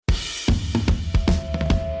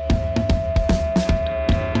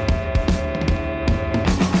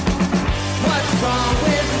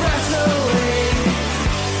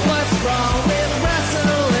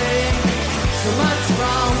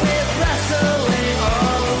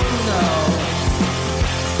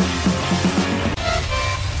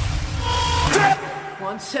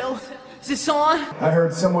this on? I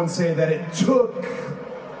heard someone say that it took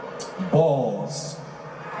balls.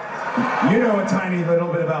 You know a tiny little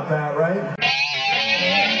bit about that, right?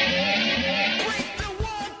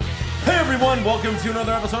 Hey everyone, welcome to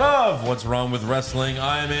another episode of What's Wrong with Wrestling.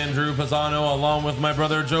 I'm Andrew Pisano, along with my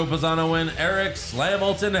brother Joe Pisano and Eric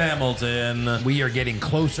Slamilton Hamilton. We are getting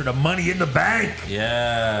closer to Money in the Bank.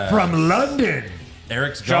 Yeah. From London.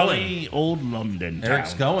 Eric's Jolly old London town.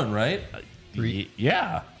 Eric's going, right?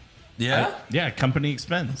 Yeah. Yeah? Yeah, company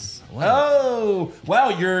expense. Oh, wow,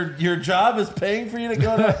 your job is paying for you to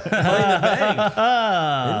go to Money in the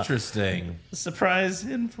Bank. Interesting. Surprise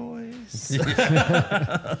invoice.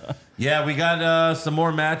 Yeah, we got some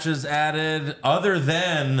more matches added other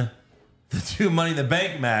than the two Money in the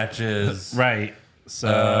Bank matches. Right.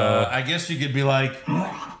 So I guess you could be like,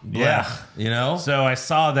 yeah. You know? So I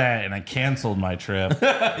saw that and I canceled my trip.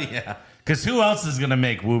 Yeah. Because who else is going to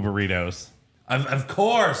make woo burritos? Of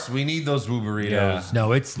course, we need those woo burritos. Yeah.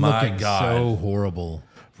 No, it's My looking God. so horrible.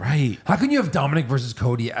 Right. How can you have Dominic versus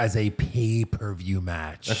Cody as a pay-per-view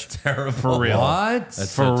match? That's terrible. For real. What?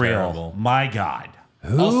 That's For so real. terrible. My God.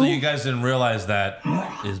 Who? Also, you guys didn't realize that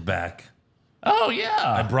is back. Oh, I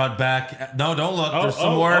yeah. brought back. No, don't look. Oh, There's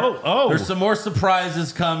some oh, more. oh, oh. There's some more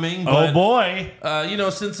surprises coming. Oh, But, boy. you know,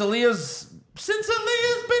 since Aaliyah's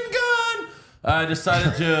been gone, I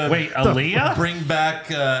decided to Wait, Aaliyah? bring back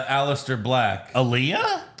Aleister Black.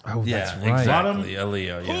 Aaliyah? Oh, Yeah, that's right. exactly.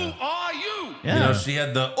 Aaliyah. Yeah. Yeah. You know, she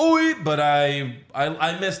had the oi, but I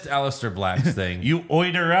missed Aleister Black's thing. You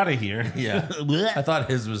oid her out of here. Yeah. I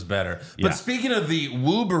thought his was better. Yeah. But speaking of the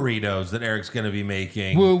woo burritos that Eric's going to be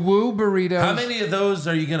making, Woo-woo burritos. how many of those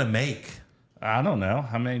are you going to make? I don't know.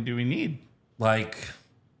 How many do we need? Like,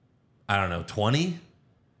 I don't know, 20?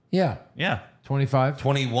 Yeah. Yeah. 25?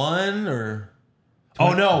 21 or...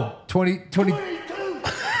 Oh, no. 20.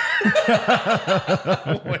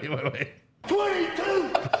 Wait. 22.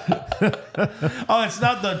 Oh, it's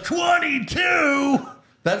not the 22.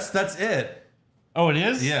 That's it. Oh, it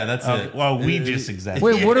is? Yeah, that's Oh, it. Well, we just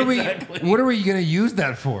exactly. Wait, what are exactly. we going to use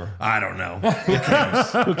that for? I don't know.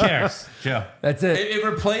 Who cares? Joe. That's it. It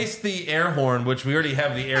replaced the air horn, which we already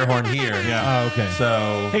have the air horn here. Yeah. Oh, okay.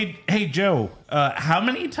 So... Hey, Joe. How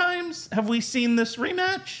many times have we seen this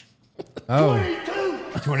rematch? Oh.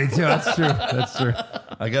 22. That's true. That's true.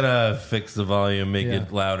 I got to fix the volume, make Yeah.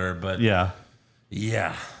 it louder, but... Yeah.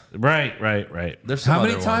 Yeah. Right. There's some How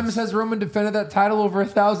many other times ones. has Roman defended that title over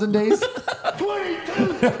 1,000 days?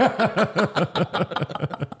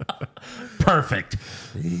 Perfect.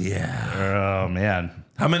 Yeah. Oh, man.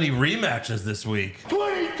 How many rematches this week?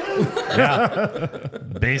 Yeah.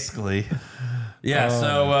 Basically. Yeah,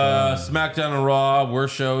 so SmackDown and Raw were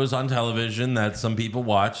shows on television that some people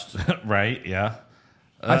watched. Right. Yeah.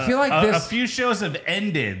 I feel like A this... few shows have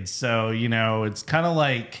ended, so, you know, it's kind of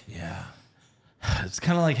like... Yeah. It's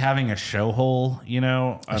kind of like having a show hole, you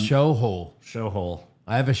know? A show hole. Show hole.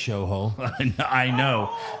 I have a show hole. I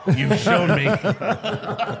know. You've shown me.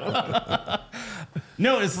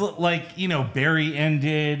 No, it's like, you know, Barry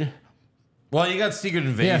ended. Well, you got Secret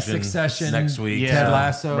Invasion Yeah, Succession. next week. Yeah. Ted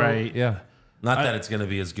Lasso. Right. Yeah. Not that it's going to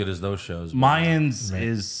be as good as those shows. but- Mayans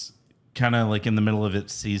is kind of like in the middle of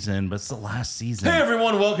its season, but it's the last season. Hey,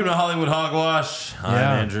 everyone. Welcome to Hollywood Hogwash. I'm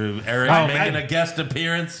Yeah. Andrew. Eric Oh, making man. a guest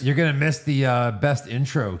appearance You're going to miss the best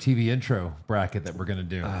TV intro bracket that we're going to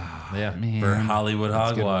do. Yeah. for Hollywood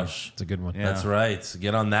It's a good one. Hogwash. It's a good one. That's right.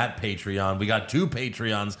 Get on that Patreon. We got two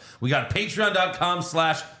Patreons. We got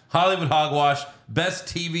patreon.com/Hollywood Hogwash. Best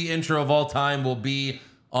TV intro of all time will be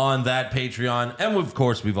on that Patreon. And of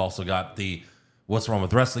course, we've also got the What's Wrong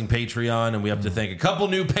with Wrestling Patreon. And we have to thank a couple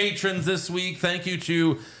new patrons this week. Thank you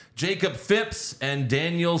to Jacob Phipps and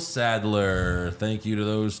Daniel Sadler. Thank you to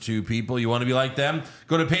those two people. You want to be like them?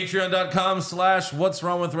 Go to patreon.com/What's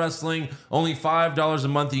Wrong with Wrestling. Only $5 a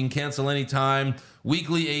month. You can cancel anytime.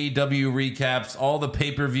 Weekly AEW recaps, all the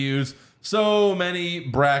pay-per-views, so many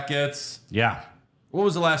brackets. Yeah. What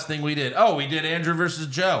was the last thing we did? Oh, we did Andrew versus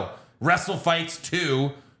Joe. Wrestle Fights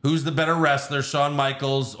 2. Who's the better wrestler, Shawn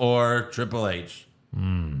Michaels or Triple H?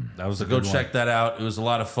 That was So go check that out. It was a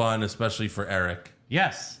lot of fun, especially for Eric.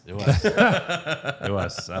 Yes, it was. It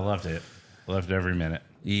was. I loved it. Loved every minute.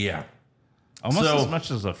 Yeah. Almost So- as much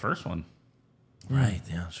as the first one. Right,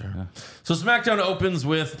 yeah, sure. Yeah. So SmackDown opens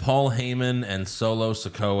with Paul Heyman and Solo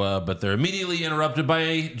Sikoa, but they're immediately interrupted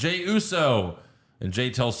by Jey Uso. And Jey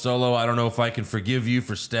tells Solo, I don't know if I can forgive you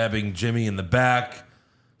for stabbing Jimmy in the back.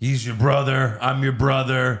 He's your brother. I'm your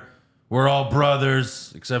brother. We're all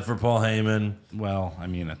brothers, except for Paul Heyman. Well, I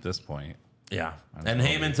mean, at this point. Yeah. And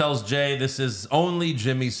Heyman tells Jey this is only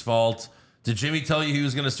Jimmy's fault. Did Jimmy tell you he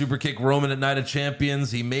was going to super kick Roman at Night of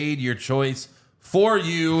Champions? He made your choice For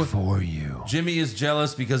you. For you. Jimmy is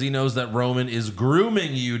jealous because he knows that Roman is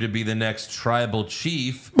grooming you to be the next tribal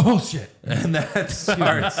chief. Bullshit. And that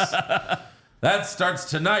starts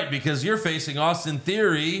tonight because you're facing Austin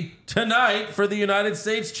Theory tonight for the United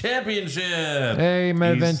States Championship. Hey,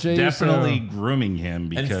 main event He's Jey definitely Uso. grooming him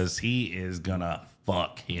because he is gonna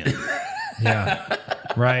fuck him. Yeah.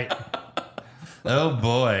 Right. Oh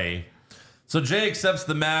boy. So Jay accepts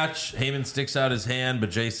the match. Heyman sticks out his hand,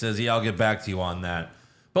 but Jay says, yeah, I'll get back to you on that.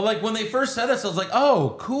 But like when they first said this, I was like,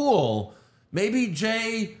 oh, cool. Maybe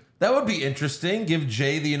Jay, that would be interesting. Give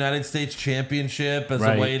Jay the United States Championship as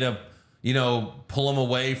a way to, pull him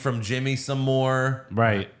away from Jimmy some more.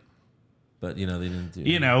 Right. But, they didn't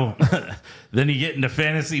do Then you get into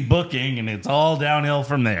fantasy booking and it's all downhill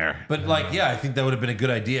from there. But I think that would have been a good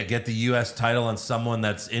idea. Get the U.S. title on someone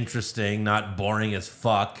that's interesting, not boring as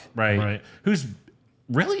fuck. Right. Who's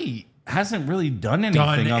really hasn't really done anything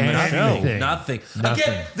on the show. Nothing.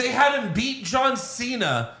 Again, they had him beat John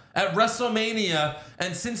Cena at WrestleMania,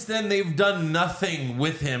 and since then they've done nothing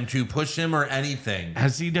with him to push him or anything.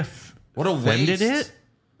 Has he what a defended waste. it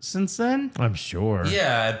since then? I'm sure.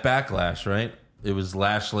 Yeah, at Backlash, right? It was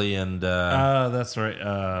Lashley and that's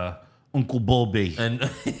right. Uncle Bobby. and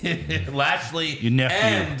Lashley Your nephew.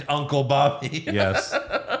 and Uncle Bobby. Yes.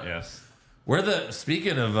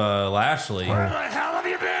 Speaking of Lashley, Where the hell have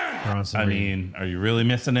you been? I mean, are you really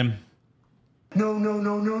missing him? No. No.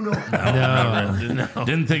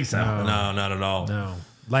 Didn't think so. no, not at all. No.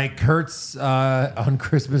 Like Kurt's on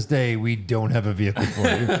Christmas Day, we don't have a vehicle for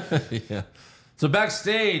you. Yeah. So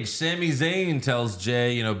backstage, Sami Zayn tells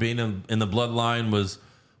Jay, being in the bloodline was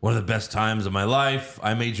one of the best times of my life.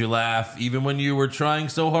 I made you laugh even when you were trying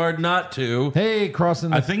so hard not to. Hey, crossing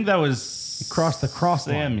the I think that was crossed the cross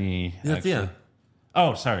line. Sammy. Actually. Yeah.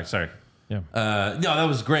 Oh, sorry. Yeah. No, that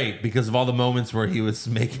was great because of all the moments where he was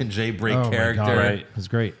making Jay break character. My God. Right. It was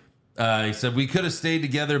great. He said, we could have stayed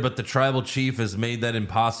together, but the tribal chief has made that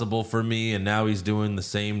impossible for me, and now he's doing the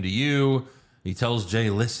same to you. He tells Jay,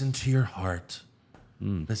 listen to your heart.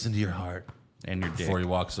 Listen to your heart. And your dick. Before he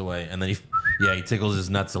walks away. And then he tickles his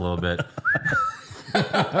nuts a little bit.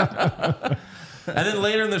 And then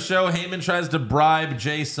later in the show, Heyman tries to bribe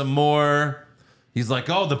Jay some more. He's like,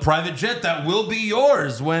 oh, the private jet that will be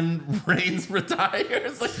yours when Reigns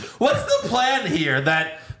retires. Like, what's the plan here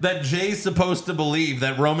that Jay's supposed to believe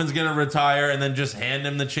that Roman's going to retire and then just hand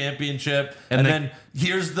him the championship? And then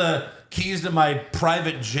here's the keys to my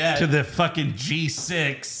private jet. To the fucking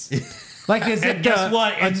G6. Like, is And it guess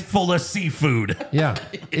what? It's full of seafood. Yeah.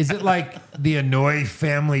 Is it like the Hanoi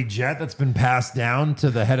family jet that's been passed down to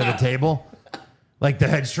the head of the table? Like the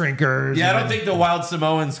head shrinkers? Yeah, I don't think the Wild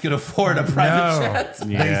Samoans could afford a private jet.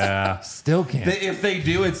 Yeah. Still can't. If they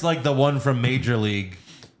do, it's like the one from Major League.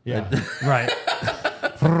 Yeah. Right.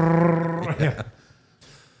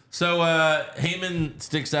 So Heyman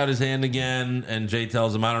sticks out his hand again, and Jay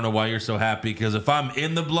tells him, I don't know why you're so happy, because if I'm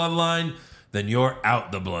in the bloodline, then you're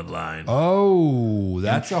out the bloodline. Oh,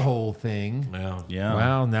 that's a whole thing. Yeah.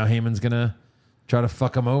 Wow, now Heyman's going to try to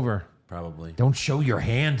fuck him over. Probably. Don't show your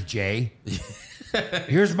hand, Jay.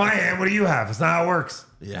 Here's my hand. What do you have? It's not how it works.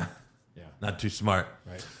 Yeah. Not too smart.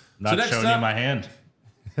 Right. Not next showing up- you my hand.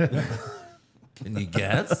 Can you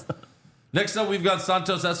guess? Next up, we've got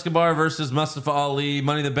Santos Escobar versus Mustafa Ali,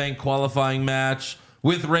 Money in the Bank qualifying match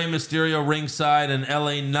with Rey Mysterio ringside and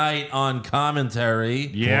LA Knight on commentary.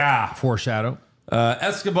 Yeah. Foreshadow.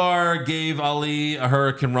 Escobar gave Ali a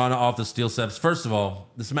Hurricane Rana off the steel steps. First of all,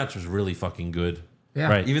 this match was really fucking good. Yeah.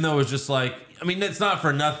 Right. Even though it was just like, I mean, it's not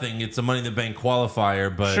for nothing. It's a Money in the Bank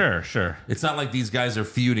qualifier, but Sure. it's not like these guys are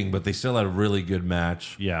feuding, but they still had a really good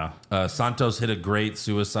match. Yeah. Santos hit a great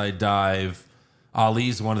suicide dive.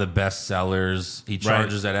 Ali's one of the best sellers. He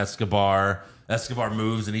charges at Escobar. Escobar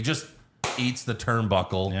moves, and he just eats the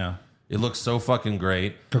turnbuckle. Yeah. It looks so fucking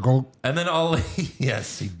great. And then Ali,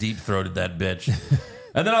 yes, he deep-throated that bitch.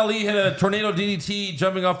 And then Ali hit a tornado DDT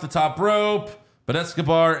jumping off the top rope, but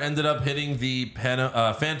Escobar ended up hitting the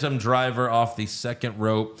Phantom Driver off the second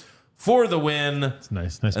rope for the win. It's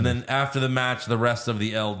nice. And then after the match, the rest of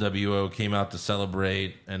the LWO came out to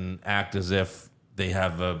celebrate and act as if they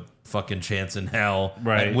have a fucking chance in hell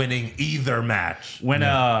at winning either match. When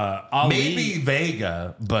Ali, Maybe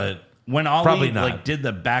Vega, but when Ali probably not. like did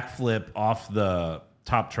the backflip off the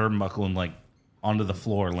top turnbuckle and like onto the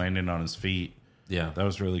floor, landing on his feet. Yeah, That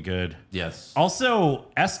was really good. yes. Also,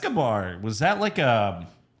 Escobar, was that like a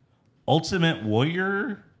Ultimate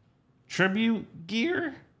Warrior tribute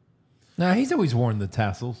gear? Nah, he's always worn the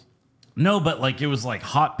tassels. No, but like it was like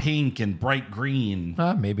hot pink and bright green.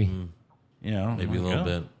 Maybe. You know, Maybe a little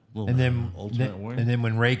bit. And then, Ultimate Warrior. and then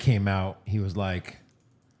when Ray came out, he was like,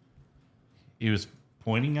 He was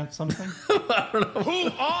pointing at something.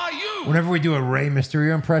 Who are you? Whenever we do a Rey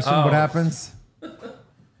Mysterio impression, what happens?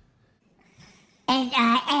 And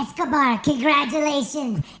Escobar,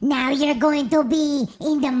 congratulations. Now you're going to be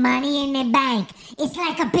in the Money in the Bank. It's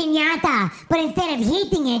like a piñata, but instead of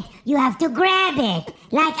hitting it, you have to grab it.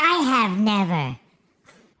 Like I have never.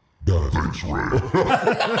 Thanks, Ray.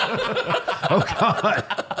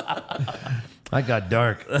 I got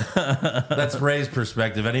dark. That's Ray's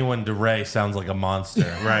perspective. Anyone to Ray sounds like a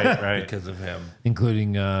monster. Right. Because of him.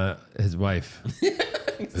 Including his wife.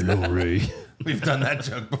 Hello, Ray. We've done that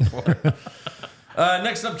joke before.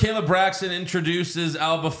 Next up, Kayla Braxton introduces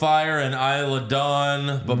Alba Fire and Isla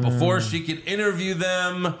Dawn. But before she can interview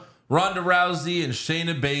them, Ronda Rousey and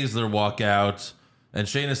Shayna Baszler walk out. And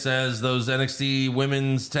Shayna says those NXT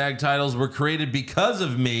women's tag titles were created because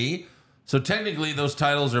of me. So technically, those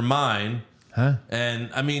titles are mine. Huh? And,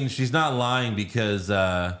 I mean, she's not lying because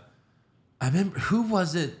I remember, who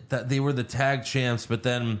was it that they were the tag champs, but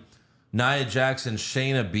then Nia Jax and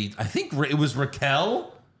Shayna beat, I think it was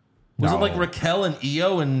Raquel? Was it like Raquel and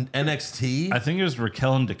Io in NXT? I think it was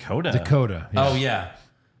Raquel and Dakota. Dakota. Oh, yeah.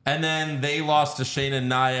 And then they lost to Shayna and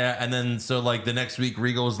Nia. And then, so like the next week,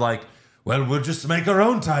 Regal was like, well, we'll just make our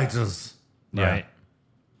own titles. Right.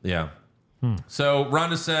 Yeah. So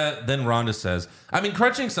Ronda says, I've been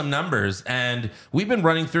crunching some numbers, and we've been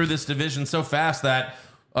running through this division so fast that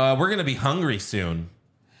we're going to be hungry soon.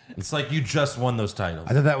 It's like you just won those titles.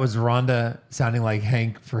 I thought that was Rhonda sounding like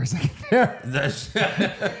Hank for a second there.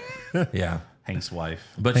 Yeah. Hank's wife.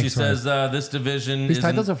 But Thanks, she says this division These isn't,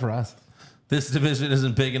 titles are for us. this division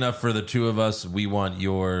isn't big enough for the two of us. We want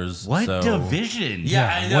yours. What so. division?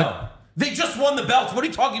 Yeah, I know. They just won the belts. What are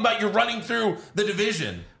you talking about? You're running through the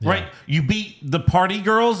division. Right. You beat the party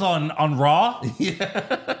girls on Raw?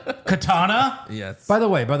 Yeah. Katana? Yes. By the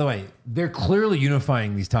way, they're clearly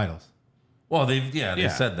unifying these titles. Well, they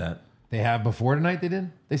said that. They have before tonight. They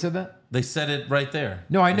did. They said that. They said it right there.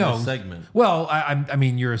 No, I in know. the segment. Well, I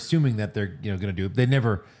mean, you're assuming that they're going to do it. They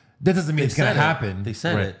never. That doesn't mean it's going to happen. They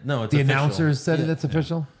said it. No, it's the official. announcers said it. It's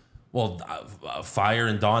official. Well, Fire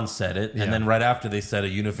and Dawn said it, and then right after they said a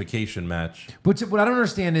unification match. But what I don't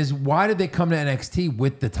understand is why did they come to NXT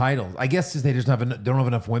with the titles? I guess because they just don't have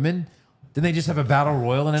enough women. Didn't they just have a battle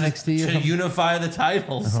royal in NXT? To unify the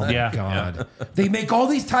titles. Oh, Yeah. God. They make all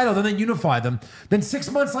these titles and then unify them. Then 6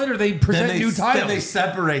 months later, they present new titles. Then they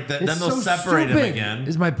separate them. It's Then they'll so separate them stupid, again.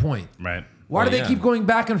 Is my point. Right. Why do they keep going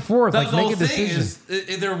back and forth? That's Like, the make whole a thing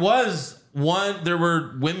decision. there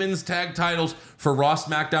were women's tag titles for Raw,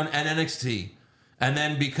 SmackDown, and NXT. And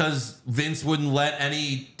then because Vince wouldn't let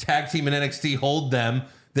any tag team in NXT hold them,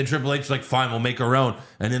 then Triple H was like, fine, we'll make our own.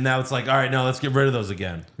 And then now it's like, all right, no, let's get rid of those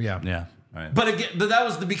again. Yeah. Yeah. Right. But again, that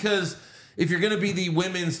was because if you're going to be the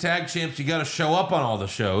women's tag champs, you got to show up on all the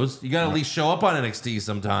shows. You got to at least show up on NXT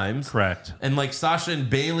sometimes. Correct. And like Sasha and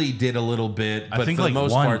Bailey did a little bit, but think for like the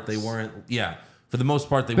most once. part, they weren't. Yeah. For the most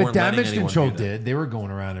part, they But weren't letting Damage anyone Control do that. did. They were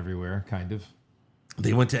going around everywhere, kind of.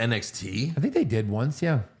 They went to NXT. I think they did once,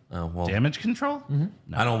 yeah. Oh well, Damage control?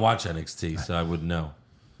 I don't watch NXT, so I wouldn't know.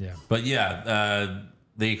 Yeah. But yeah,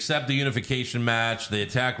 they accept the unification match. They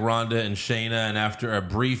attack Ronda and Shayna, and after a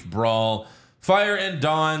brief brawl, Fire and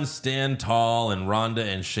Dawn stand tall, and Ronda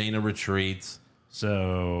and Shayna retreat.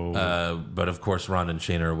 So. But of course, Ronda and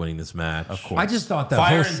Shayna are winning this match. Of course, I just thought that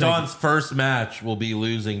Fire whole and Dawn's first match will be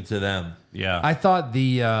losing to them. yeah. I thought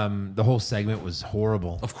the whole segment was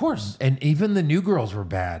horrible. Of course. And even the new girls were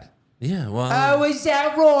bad. Yeah, well. Oh, is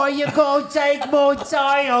that right? You're going to take more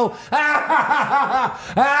title.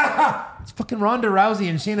 It's fucking Ronda Rousey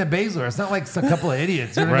and Shayna Baszler. It's not like a couple of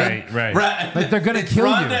idiots. You know what I mean? right. Right. Like they're going to It's kill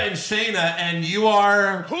Ronda you. and Shayna, and you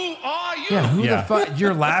are. Who are you? Yeah, who Yeah. the fuck?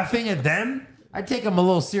 You're laughing at them? I'd take them a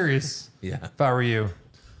little serious Yeah. if I were you.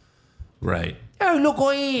 Right. Oh, look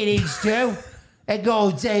what he needs to. And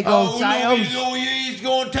go take Oh, on titles. he's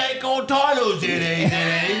going to take on titles in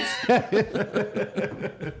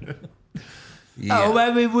Yeah. Oh,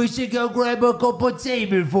 maybe we should go grab a cup of tea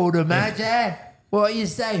before the match, eh? What you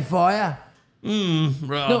say, Fire?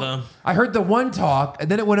 brother. No, I heard the one talk, and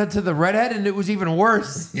then it went into the redhead, and it was even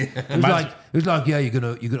worse. It was like, yeah, you're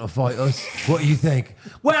gonna fight us. What do you think?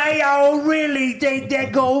 Well, y'all really think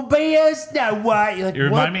they're gonna beat us? No way. You're like, You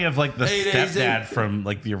remind me of like the Hey, Daisy. stepdad from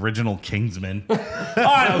like the original Kingsman. All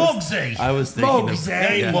right, Mugsy. I was thinking of Mugsy.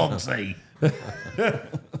 Hey, Yeah. Mugsy.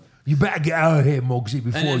 You better get out of here, Moxie,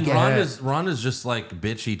 before And you get Ronda's just like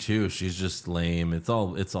bitchy too. She's just lame. It's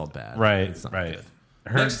all bad. Right, It's not right. good.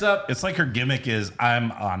 Her, Next up- it's like her gimmick is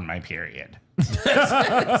I'm on my period.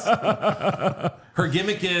 Her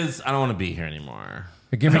gimmick is I don't want to be here anymore.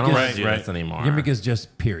 Her gimmick I don't is- want to do Right, this anymore. Gimmick is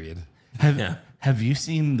just period. yeah. Have you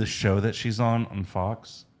seen the show that she's on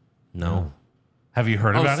Fox? No. Have you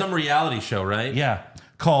heard Oh, about some it? reality show, right? Yeah,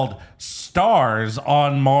 called Stars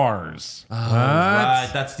on Mars. Right.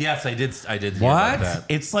 Yes, I did hear What? about that.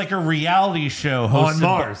 It's like a reality show hosted On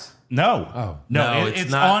Mars. No. Oh. No, it's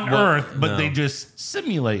it's not- on well, Earth, but no. they just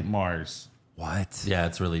simulate Mars. What? Yeah,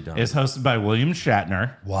 it's really dumb. It's hosted by William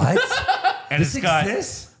Shatner, What? and This it's got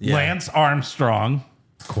exists? Yeah. Lance Armstrong,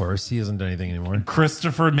 Of course, he hasn't done anything anymore.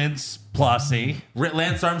 Christopher Mintz-Plasse.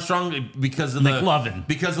 Lance Armstrong because of McLovin.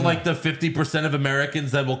 because of like the 50% of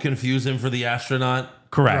Americans that will confuse him for the astronaut.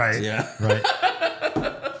 Correct. Right. Yeah. Right.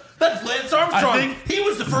 That's Lance Armstrong. I think- He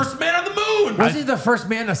was the first man on the moon. Was he the first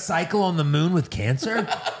man to cycle on the moon with cancer?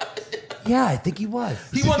 Yeah, I think he was.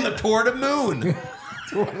 He won the Tour de Moon.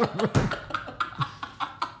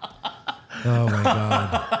 Oh my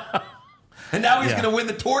god. And now he's Yeah. going to win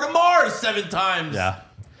the Tour de Mars 7 times. Yeah.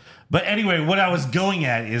 But anyway, what I was going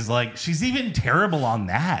at is like she's even terrible on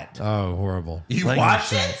that. Oh, horrible. You Like-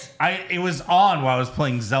 watch it? It was on while I was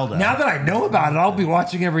playing Zelda. Now that I know about it, I'll be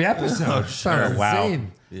watching every episode. Oh, Sounds wow.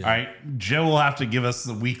 insane. All right, Joe will have to give us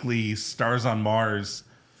the weekly Stars on Mars.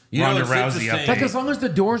 You know, Ronda it's Rousey interesting. update. Like as long as the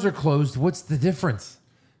doors are closed, what's the difference?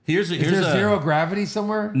 Here's Is there zero gravity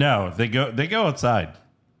somewhere? No, they go outside.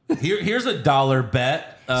 Here's a dollar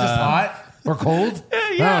bet. It's just hot or cold?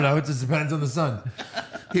 yeah. I don't know. It just depends on the sun.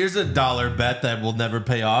 Here's a dollar bet that will never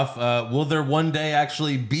pay off. Will there one day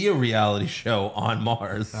actually be a reality show on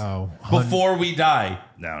Mars? Oh, before we die,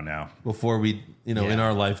 No. before we, in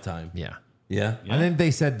our lifetime. yeah. Yeah. I think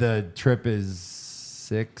they said the trip is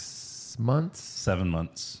 6 months. 7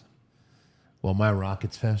 months. Well, my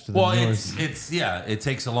rocket's faster than Well, yours. it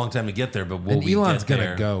takes a long time to get there, but will And we Elon's get gonna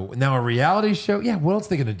there? go now. A reality show? Yeah. What else are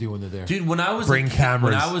they gonna do when they're there? Dude, when I was Bring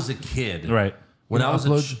cameras. when I was a kid, Right. When You I was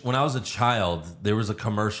upload- when I was a child, there was a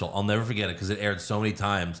commercial. I'll never forget it because it aired so many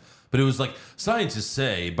times. But it was like scientists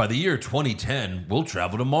say by the year 2010 we'll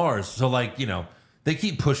travel to Mars. So like they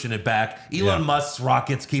keep pushing it back. Elon Musk's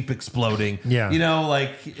rockets keep exploding. Yeah.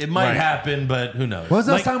 Like it might Right. happen, but who knows? When was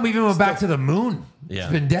the last like, time we even went back to the moon? Yeah.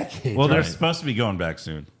 It's been decades. Well, they're right? supposed to be going back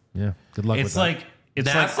soon. Yeah. Good luck with It's that. like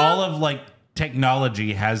NASA? all of like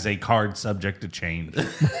technology has a card subject to change.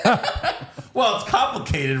 Well, it's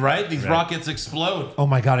complicated, right? These rockets explode. Oh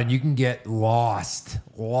my god! And you can get lost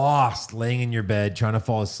laying in your bed trying to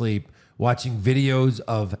fall asleep, watching videos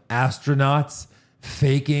of astronauts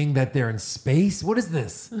faking that they're in space. What is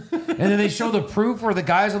this? And then they show the proof where the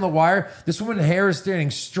guy's on the wire. This woman's hair is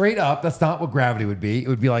standing straight up. That's not what gravity would be. It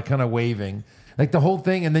would be like kind of waving, like the whole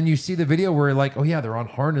thing. And then you see the video where like, oh yeah, they're on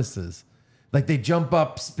harnesses. Like they jump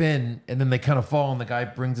up, spin, and then they kind of fall, and the guy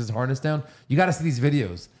brings his harness down. You got to see these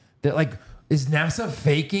videos. That like. Is NASA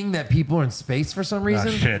faking that people are in space for some Oh,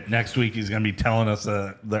 reason? shit. Next week he's going to be telling us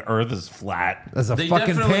the Earth is flat. As a They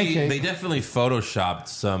fucking definitely pancake. photoshopped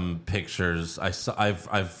some pictures.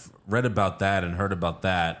 I've read about that and heard about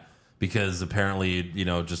that because apparently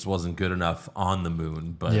it just wasn't good enough on the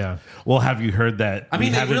moon. But Yeah. Well, have you heard that I mean,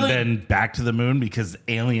 we they haven't really- been back to the moon because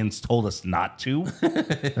aliens told us not to?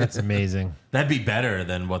 That's amazing. that'd be better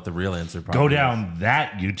than what the real answer probably Go is. down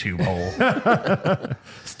that YouTube hole.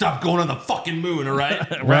 Stop going on the fucking moon, all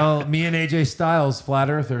right? Well, me and AJ Styles, flat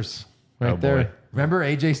earthers, right Oh, boy. there. Remember,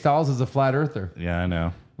 AJ Styles is a flat earther. Yeah, I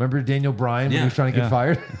know. Remember Daniel Bryan when Yeah, he was trying to get yeah.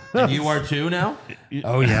 fired? And you are too now?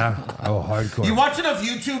 Oh yeah, oh hardcore. You watch enough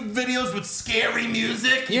YouTube videos with scary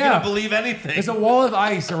music, you're Yeah. gonna believe anything. There's a wall of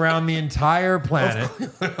ice around the entire planet.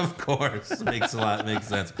 Of course. Makes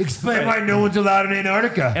sense. Explain why no one's allowed in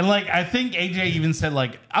Antarctica. And like, I think AJ even said,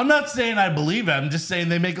 like, I'm not saying I believe it. I'm just saying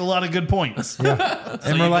they make a lot of good points. And you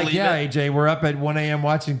we're like, believe yeah, it? AJ, we're up at 1 a.m.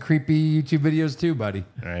 watching creepy YouTube videos too, buddy.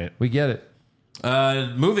 Right. We get it.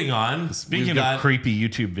 Moving on. Speaking we've of got creepy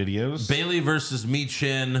YouTube videos, Bailey versus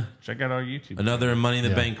Michin. check out our YouTube. Another Money in the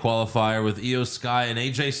Yeah. Bank qualifier with Io Sky and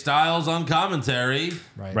AJ Styles on commentary.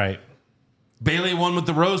 Right. Bailey won with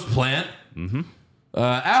the rose plant. Mm-hmm.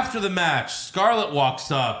 After the match, Scarlett walks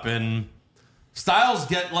up and Styles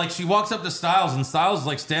she walks up to Styles and Styles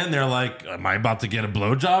is standing there like, am I about to get a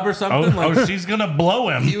blowjob or something? Oh, she's going to blow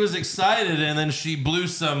him. He was excited and then she blew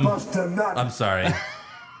some. I'm sorry.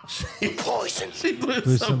 Poison. She blew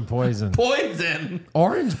There's some some poison. poison.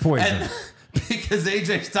 Orange poison. And because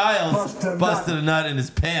AJ Styles busted a nut in his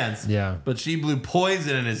pants. Yeah. But she blew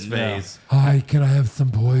poison in his face. Hi, can I have some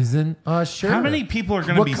poison? Sure. How many people are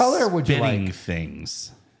going to What be color would you spitting like?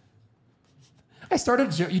 things? I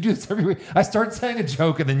started. You do this every week. I start saying a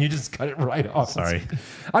joke and then you just cut it right off. Sorry.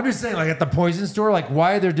 I'm just saying, at the poison store,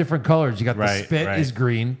 why are there different colors? You got the Right, spit right. is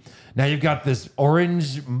green. Now you've got this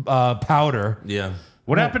orange powder. Yeah.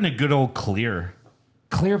 What happened to good old clear?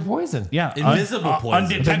 clear poison. Yeah, Invisible poison.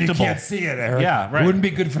 Then you undetectable. can't see it, Eric. Yeah, right. It wouldn't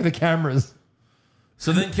be good for the cameras.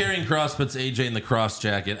 So then Karrion Kross puts AJ in the cross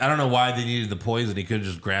jacket. I don't know why they needed the poison. He could have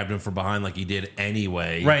just grabbed him from behind like he did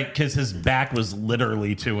anyway. Right, because his back was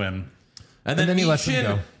literally to him. And then he lets him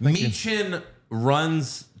go. Michin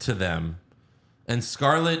runs to them, and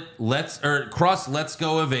Kross lets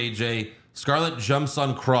go of AJ. Scarlett jumps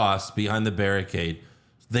on Kross behind the barricade.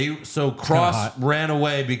 Kross ran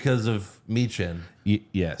away because of Michin.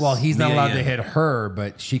 Yes. Well, he's not Yeah, allowed yeah. to hit her,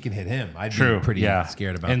 but she can hit him. I'd True. be pretty yeah.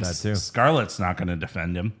 scared about and that too. Scarlett's not going to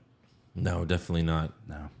defend him. No, definitely not.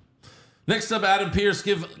 No. Next up, Adam Pearce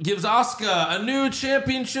gives Asuka a new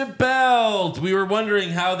championship belt. We were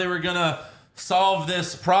wondering how they were going to solve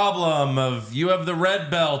this problem of you have the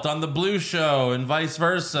red belt on the blue show and vice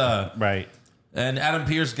versa. Right. And Adam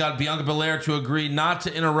Pearce got Bianca Belair to agree not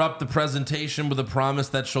to interrupt the presentation with a promise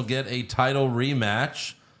that she'll get a title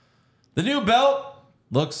rematch. The new belt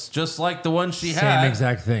looks just like the one she had. Same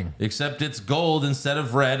exact thing. Except it's gold instead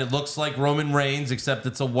of red. It looks like Roman Reigns, except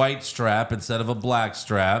it's a white strap instead of a black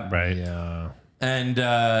strap. Right. Yeah. And,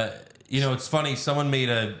 it's funny. Someone made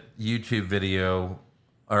a YouTube video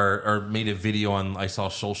or made a video on, I saw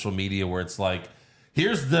social media where it's like,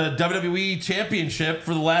 here's the WWE championship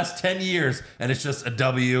for the last 10 years. And it's just a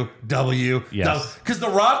W. Yes. Because The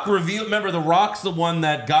Rock remember, The Rock's the one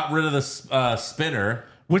that got rid of the spinner.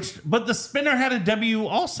 But the spinner had a W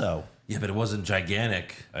also. Yeah, but it wasn't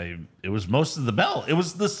gigantic. It was most of the belt. It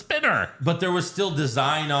was the spinner. But there was still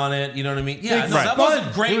design on it. You know what I mean? Yeah, no, Right. that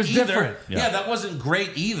wasn't great It was either. different. Yeah, that wasn't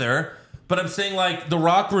great either. But I'm saying, like, The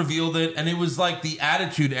Rock revealed it, and it was like the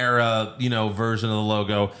Attitude Era, version of the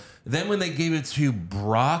logo. Then when they gave it to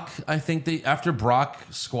Brock, I think after Brock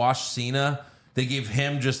squashed Cena, they gave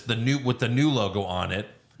him just the new logo on it.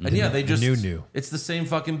 And yeah, they just new. It's the same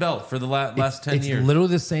fucking belt for the last 10 years. It's literally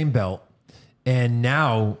the same belt. And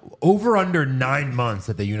now, over under 9 months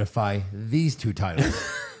that they unify these two titles.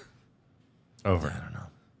 Over.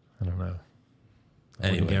 I don't know. I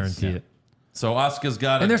Anyways, wouldn't guarantee it. So Asuka's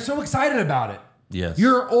got it. And they're so excited about it. Yes.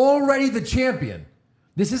 You're already the champion.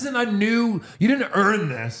 This isn't you didn't earn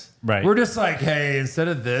this. Right. We're just like, hey, instead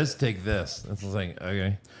of this, take this. That's like,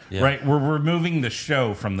 okay. Yeah. Right. We're removing the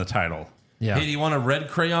show from the title. Yeah. Hey, do you want a red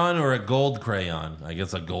crayon or a gold crayon? I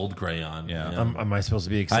guess a gold crayon. Yeah. Am I supposed to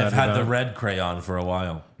be excited I've had about the it? red crayon for a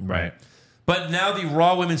while. Right. But now the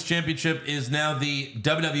Raw Women's Championship is now the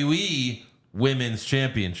WWE Women's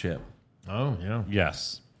Championship. Oh, yeah.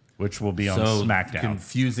 Yes. Which will be on So SmackDown.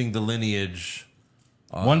 confusing the lineage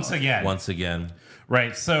Once again. once again.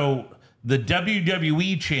 Right. So the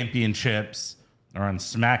WWE championships are on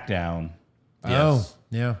SmackDown. Yes. Oh,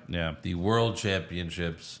 yeah. Yeah. The World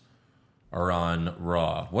Championships are on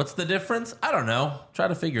Raw. What's the difference? I don't know. Try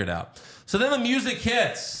to figure it out. So then the music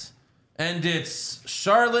hits, and it's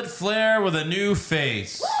Charlotte Flair with a new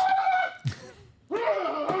face.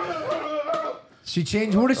 She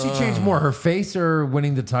changed. What did she change more? Her face or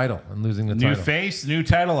winning the title and losing the New title? face, new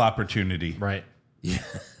title opportunity. Right. Yeah,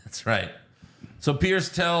 that's right. So Pierce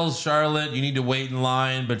tells Charlotte, you need to wait in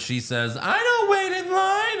line, but she says, I don't wait in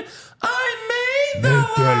line. I made the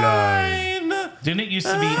Make the line. line. Didn't it used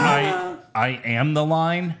to be I am the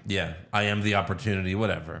line? Yeah, I am the opportunity,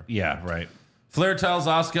 whatever. Yeah, right. Flair tells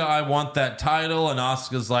Asuka, I want that title, and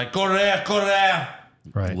Asuka's like, Correa.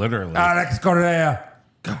 Right. Literally. Alex Correa.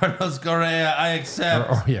 Carlos Correa, I accept.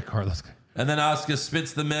 Oh, yeah, Carlos. And then Asuka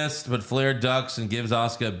spits the mist, but Flair ducks and gives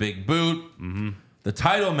Asuka a big boot. Mm-hmm. The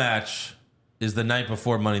title match is the night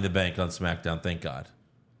before Money in the Bank on SmackDown. Thank God.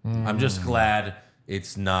 I'm just glad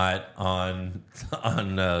it's not on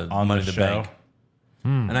Money in the show. Bank.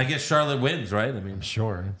 And I guess Charlotte wins, right? I mean,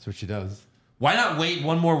 Sure. That's what she does. why not wait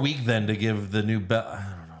one more week then to give the new belt?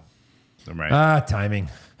 I don't know. Right. Timing.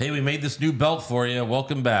 Hey, we made this new belt for you.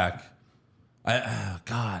 Welcome back.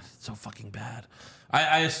 God, it's so fucking bad.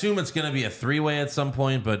 I assume it's going to be a three-way at some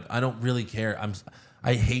point, but I don't really care.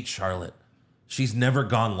 I hate Charlotte. She's never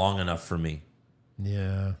gone long enough for me.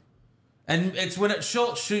 Yeah. And it's when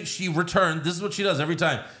she returns. This is what she does every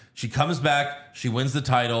time. She comes back. She wins the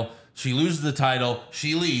title. She loses the title.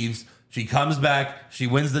 She leaves. She comes back. She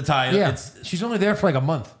wins the title. Yeah. She's only there for like a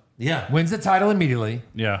month. Yeah. Wins the title immediately.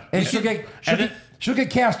 Yeah. And she'll get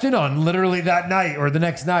cashed in on literally that night or the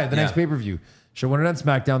next night, the next pay-per-view. She'll win it on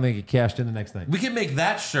SmackDown, then get cashed in the next night. We can make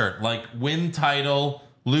that shirt like win title,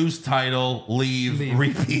 lose title, leave.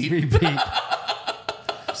 Repeat.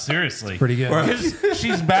 Seriously. Pretty good. Because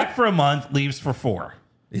she's back for a month, leaves for 4.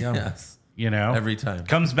 Yeah. Yes. You know? Every time.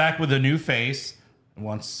 Comes back with a new face,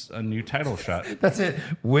 wants a new title shot. That's it.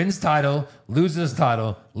 Wins title, loses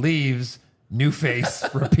title, leaves, new face,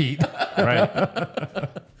 repeat. Right.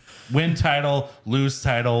 Win title, lose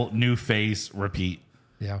title, new face, repeat.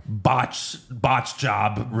 Yeah. Botch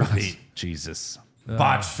job, repeat. Jesus.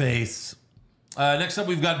 Botch face. Next up,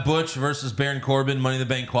 we've got Butch versus Baron Corbin, Money in the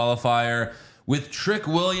Bank qualifier, with Trick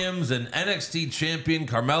Williams and NXT champion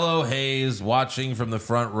Carmelo Hayes watching from the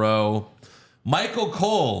front row. Michael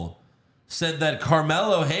Cole said that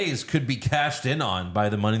Carmelo Hayes could be cashed in on by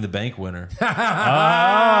the Money in the Bank winner.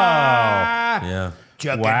 Yeah.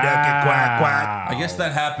 Ducky, quack, quack. I guess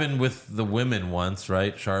that happened with the women once,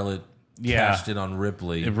 right? Charlotte cashed in on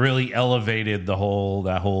Ripley. It really elevated that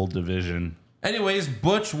whole division. Anyways,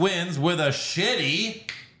 Butch wins with a shitty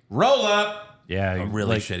roll-up. Yeah. A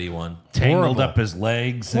really shitty one. Tangled Horrible. up his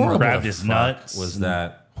legs and Horrible. grabbed his Fuck nuts. was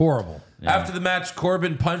that? Horrible. After the match,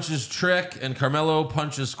 Corbin punches Trick and Carmelo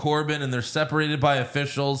punches Corbin, and they're separated by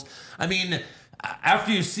officials. I mean,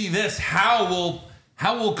 after you see this, how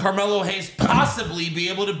will Carmelo Hayes possibly be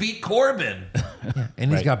able to beat Corbin?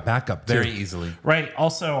 And he's got backup too. Very easily. Right.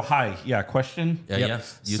 Also, hi. Yeah, question? Yeah,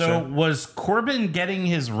 yes. You, So sir? was Corbin getting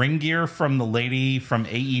his ring gear from the lady from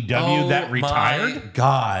AEW that retired? My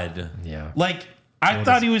God. Yeah. Like, I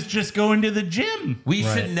thought he was just going to the gym. We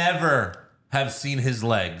Right. should never have seen his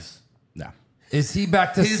legs. No. Is he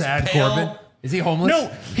back to His sad pale- Corbin? Is he homeless? No,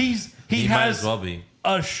 he He might has as well be.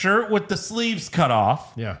 a shirt with the sleeves cut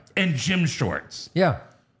off. Yeah. And gym shorts. Yeah.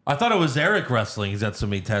 I thought it was Eric wrestling. He's got so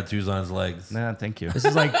many tattoos on his legs. Nah, thank you. This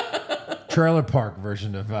is like Trailer Park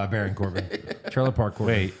version of Baron Corbin. Trailer Park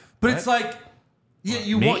Corbin. Wait. But it's like, yeah,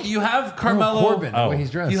 you have No, Carmelo. Corbin, the Oh. way he's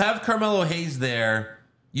dressed. You have Carmelo Hayes there.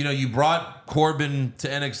 You know, you brought Corbin to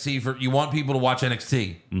NXT you want people to watch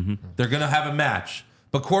NXT. Mm-hmm. They're going to have a match.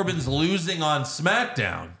 But Corbin's losing on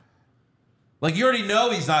SmackDown. Like, you already know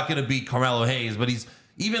he's not going to beat Carmelo Hayes, but he's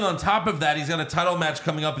even on top of that, he's got a title match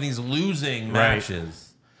coming up and he's losing matches.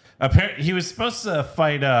 Apparently, he was supposed to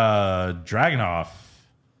fight Dragunov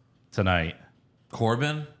tonight.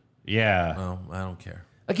 Corbin? Yeah. Oh, I don't care.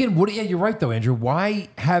 Again, yeah, you're right though, Andrew. Why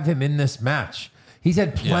have him in this match? He's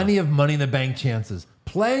had plenty of Money in the Bank chances.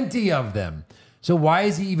 Plenty of them. So why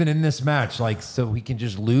is he even in this match? Like, so he can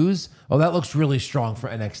just lose? Oh, that looks really strong for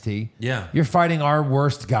NXT. Yeah. You're fighting our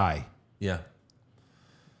worst guy. Yeah.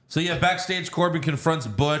 So, yeah, backstage, Corbin confronts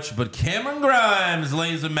Butch, but Cameron Grimes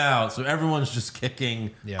lays him out. So everyone's just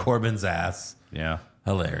kicking Corbin's ass. Yeah.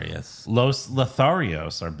 Hilarious. Los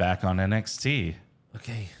Lotharios are back on NXT.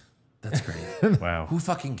 Okay, that's great. Wow. Who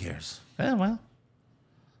fucking cares? Well.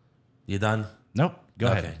 You done? Nope. Go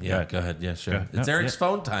Okay, ahead. yeah, go ahead. Yeah, sure. Go- It's no, Eric's yeah.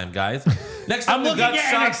 phone time, guys. Next up, I'm we've looking got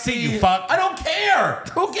at Shotzi. NXT, you fuck. I don't care.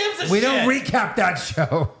 Who gives a shit? We don't recap that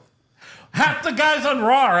show. Half the guys on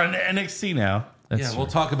Raw are on NXT now. Yeah, we'll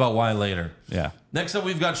talk about why later. Yeah. Next up,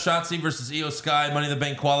 we've got Shotzi versus Io Sky, Money in the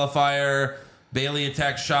Bank qualifier. Bailey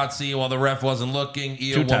attacked Shotzi while the ref wasn't looking.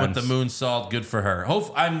 Io won with the moonsault. Good for her.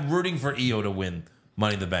 I'm rooting for Io to win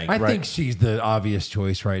Money in the Bank. I think she's the obvious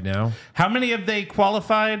choice right now. How many have they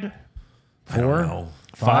qualified? I don't know.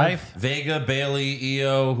 5? Vega, Bailey,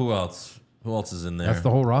 Io. Who else? Who else is in there? That's the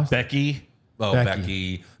whole roster. Becky, Oh, Becky.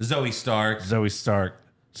 Becky. Zoe Stark. Zoe Stark.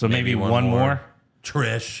 So maybe one more.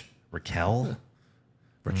 Trish. Raquel.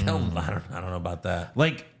 Raquel. I don't know about that.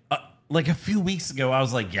 Like a few weeks ago, I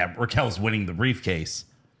was like, yeah, Raquel's winning the briefcase.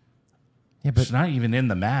 Yeah, but She's not even in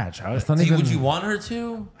the match. it's not See, even. would you want her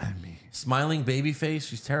to? I mean, Smiling baby face.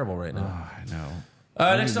 She's terrible right now. I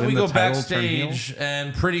know. Next up, win we the go title, turn backstage,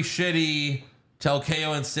 and Pretty Shitty tell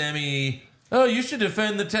KO and Sammy, "Oh, you should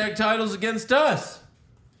defend the tag titles against us."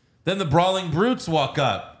 Then the Brawling Brutes walk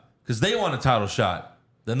up because they want a title shot.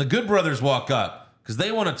 Then the Good Brothers walk up because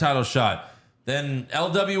they want a title shot. Then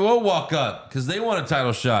LWO walk up because they want a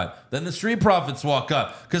title shot. Then the Street Profits walk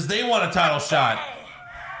up because they want a title shot.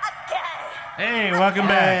 Hey, welcome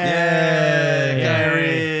back. Yay,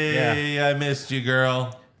 Gary. Gary! I missed you,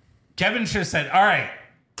 girl. Kevin should have said, all right,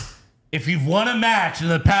 if you've won a match in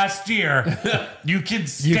the past year, you can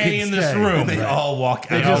stay in this stay. room. They all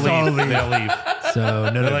walk out. just all leave. They'll leave. So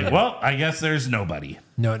none They're of like, you. well, I guess there's nobody.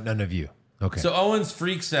 No, none of you. Okay. So Owens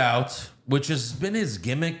freaks out, which has been his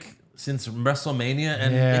gimmick since WrestleMania,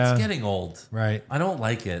 and Yeah. it's getting old. Right. I don't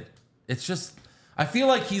like it. It's just, I feel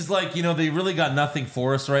like he's like, they really got nothing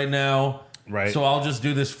for us right now. Right. So I'll just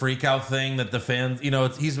do this freak out thing that the fans,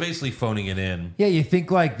 he's basically phoning it in. Yeah, you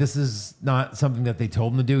think like this is not something that they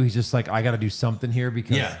told him to do. He's just like, I got to do something here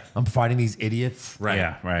because Yeah. I'm fighting these idiots. Right.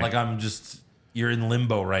 Yeah, right. Like you're in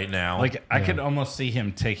limbo right now. Like, I could almost see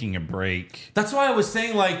him taking a break. that's why I was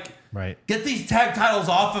saying, like, Right. get these tag titles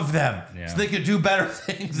off of them Yeah. so they could do better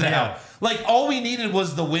things Yeah. now. Like, all we needed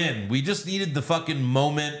was the win. We just needed the fucking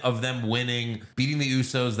moment of them winning, beating the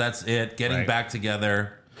Usos. That's it. Getting Right. back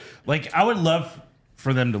together. Like, I would love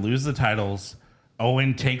for them to lose the titles.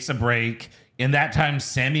 Owen takes a break. In that time,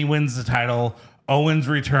 Sammy wins the title. Owens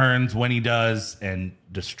returns when he does and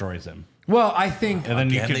destroys him. Well, I think. And then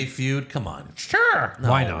They feud. Come on. Sure.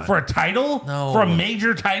 Why not? For a title? No. For a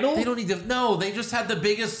major title? They don't need to. No, they just had the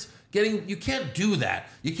biggest. You can't do that.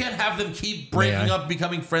 You can't have them keep breaking up,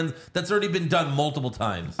 becoming friends. That's already been done multiple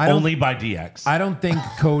times. Only by DX. I don't think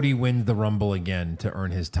Cody wins the Rumble again to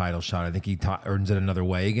earn his title shot. I think he earns it another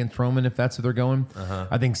way against Roman if that's where they're going.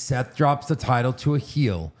 I think Seth drops the title to a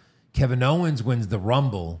heel. Kevin Owens wins the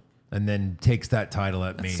Rumble and then takes that title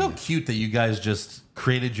at Mania. It's so cute that you guys just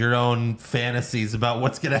created your own fantasies about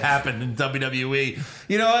what's going to happen in WWE.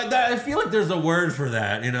 You know, I feel like there's a word for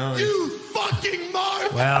that, you know? You fucking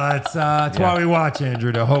mark! Well, that's why we watch,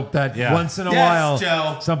 Andrew, to hope that once in a while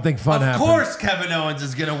Joe. something fun happens. Of course Kevin Owens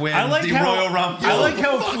is going to win Royal Rumble. I like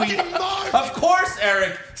how if we... Of course,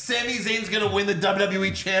 Eric, Sami Zayn's going to win the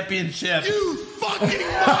WWE Championship. You fucking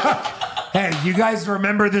mark! Hey, you guys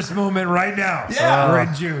remember this moment right now. Yeah. We're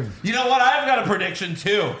in June. You know what? I've got a prediction,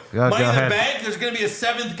 too. Money in the Bank, there's going to be a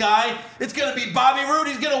seventh guy. It's going to be Bobby Roode.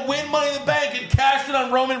 He's going to win Money in the Bank and cash it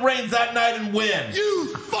on Roman Reigns that night and win.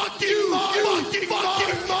 You fucking mark!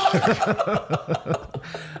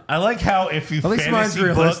 I like how if you At least mine's fantasy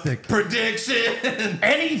book realistic. Prediction.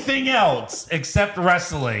 anything else except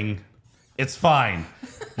wrestling, it's fine.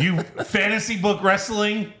 You fantasy book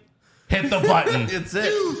wrestling, hit the button. It's it.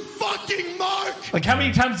 You fucking mark! Like, how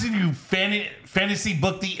many times did you fantasy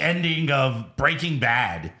book the ending of Breaking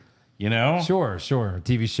Bad? You know? Sure. A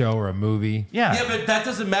TV show or a movie. Yeah. Yeah, but that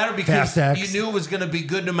doesn't matter because Fast X. you knew it was going to be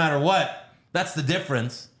good no matter what. That's the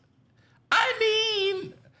difference. I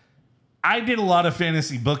mean, I did a lot of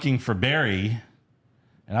fantasy booking for Barry,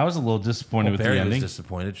 and I was a little disappointed with Barry the was ending.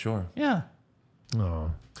 disappointed, sure. Yeah.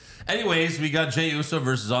 Oh. Anyways, we got Jey Uso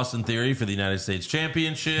versus Austin Theory for the United States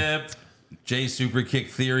Championship. Jey super kick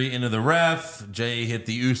Theory into the ref. Jey hit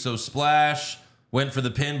the Uso splash, went for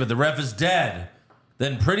the pin, but the ref is dead.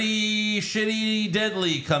 Then Pretty Shitty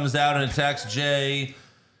Deadly comes out and attacks Jey.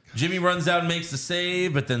 Jimmy runs out and makes the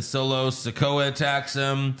save, but then Solo Sikoa attacks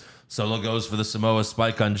him. Solo goes for the Samoa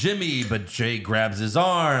spike on Jimmy, but Jey grabs his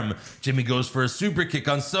arm. Jimmy goes for a super kick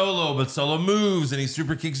on Solo, but Solo moves and he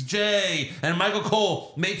super kicks Jey. And Michael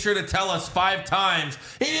Cole made sure to tell us 5 times,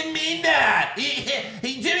 he didn't mean that.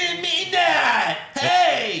 He didn't mean that.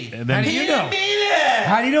 Hey, And then- he How do you didn't know? mean it.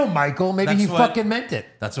 How do you know, Michael? Maybe That's he what- fucking meant it.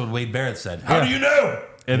 That's what Wade Barrett said. How do you know?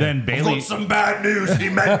 And then I've Bailey got some bad news. He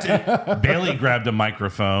meant it. Bailey grabbed a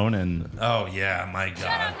microphone and Oh, yeah, my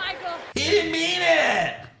God. Michael. He didn't mean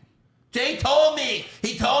it. Jey told me.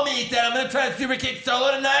 He told me that I'm going to try to super kick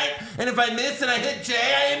Solo tonight, and if I miss and I hit Jey,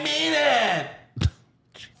 I didn't mean it.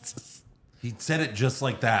 Jesus. He said it just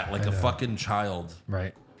like that, like a fucking child.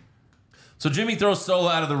 Right. So Jimmy throws Solo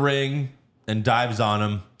out of the ring and dives on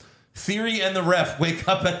him. Theory and the ref wake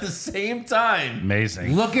up at the same time.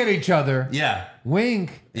 amazing. Look at each other. Yeah.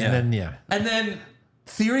 Wink. Yeah. And then, And then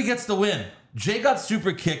Theory gets the win. Jey got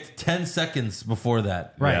super kicked 10 seconds before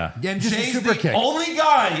that. Right. Yeah. Yeah, and just Jay's a super the kick. only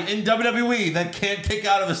guy in WWE that can't kick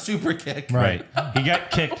out of a super kick. Right. He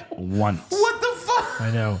got kicked once. What the fuck?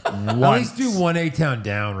 I know. At Once. least do one A-Town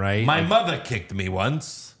down, right? My mother kicked me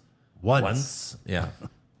once. Once. Yeah.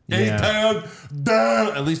 Yeah. A-Town down.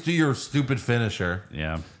 At least do your stupid finisher.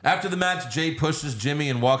 Yeah. After the match, Jey pushes Jimmy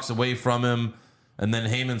and walks away from him. And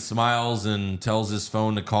then Heyman smiles and tells his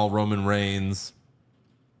phone to call Roman Reigns.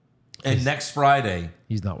 And next Friday,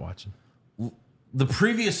 He's not watching. the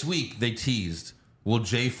previous week, they teased, will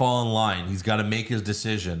Jey fall in line? He's got to make his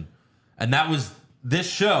decision. And that was this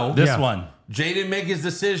show. This Yeah. one. Jey didn't make his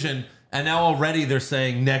decision. And now already they're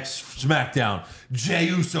saying next SmackDown, Jey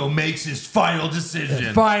Uso makes his final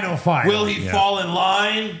decision. Final. Will he fall in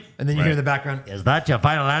line? And then you hear in the background, is that your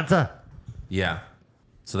final answer? Yeah.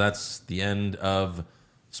 So that's the end of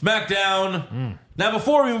SmackDown. Now,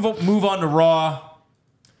 before we move on to Raw,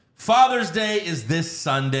 Father's Day is this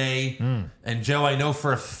Sunday. And Joe, I know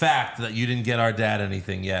for a fact that you didn't get our dad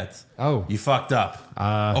anything yet. Oh. You fucked up.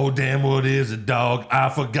 Oh, damn, what is it, dog? I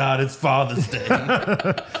forgot it's Father's Day.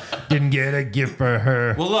 Didn't get a gift for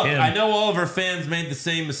her. Well, look, Him. I know all of our fans made the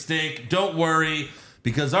same mistake. Don't worry,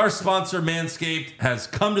 because our sponsor, Manscaped, has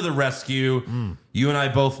come to the rescue. You and I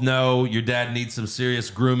both know your dad needs some serious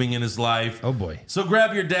grooming in his life. Oh, boy. So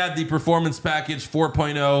grab your dad the Performance Package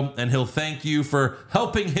 4.0, and he'll thank you for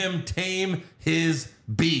helping him tame his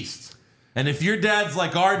beast. And if your dad's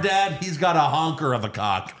like our dad, he's got a honker of a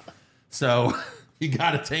cock. So you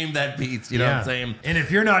got to tame that beast. You know what I'm saying? And if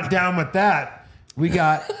you're not down with that, we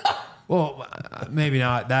got, well, maybe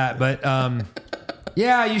not that, but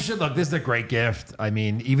yeah, you should look. This is a great gift. I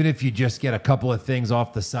mean, even if you just get a couple of things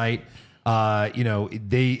off the site,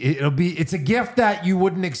 It's a gift that you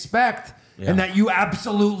wouldn't expect and that you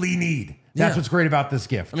absolutely need. That's what's great about this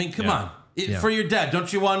gift. I mean, come on. For your dad,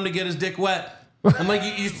 don't you want him to get his dick wet? I'm like,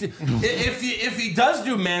 if he does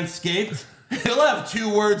do Manscaped, he'll have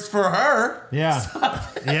 2 words for her. Yeah.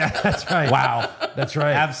 Yeah, that's right. Wow. That's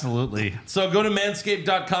right. Absolutely. So go to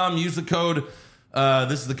manscaped.com, use the code.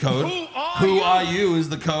 This is the code. Who are you is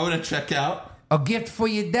the code at checkout. A gift for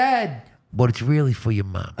your dad, but it's really for your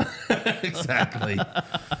mom. Exactly.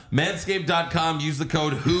 Manscaped.com, use the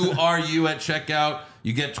code Who Are You at checkout.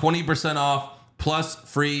 You get 20% off plus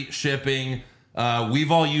free shipping.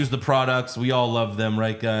 We've all used the products. We all love them,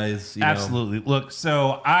 right, guys? Absolutely. Look,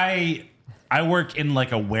 so I work in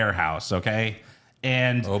like a warehouse, okay?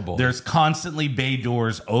 And there's constantly bay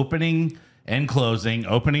doors opening and closing,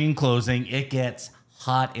 opening and closing. It gets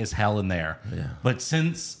hot as hell in there. Yeah. But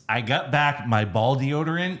since I got back my ball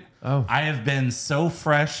deodorant, I have been so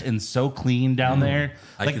fresh and so clean down there.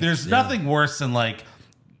 Like, there's nothing worse than like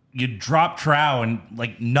you drop trow and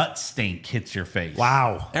like nut stink hits your face.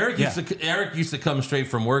 Wow. Eric used to come straight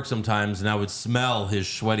from work sometimes, and I would smell his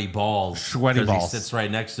sweaty balls. Sweaty balls. He sits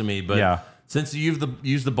right next to me, but since you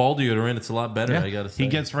use the ball deodorant, it's a lot better. I gotta say, he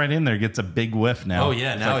gets right in there, gets a big whiff now. Oh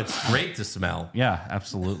yeah, now it's great to smell. Yeah,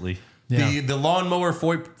 absolutely. The lawnmower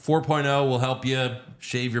 4.0 will help you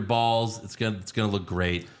shave your balls. It's gonna look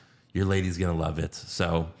great. Your lady's gonna love it.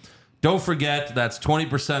 So don't forget, that's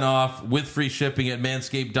 20% off with free shipping at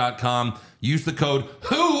manscaped.com. Use the code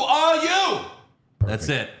Who Are You? Perfect. That's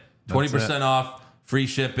it. 20% off, free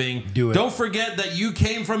shipping. Do it. Don't forget that you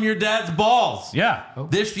came from your dad's balls. Yeah.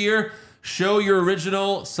 This year, show your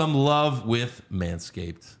original some love with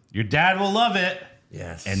Manscaped. Your dad will love it.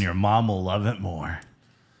 Yes. And your mom will love it more.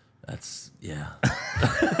 Yeah.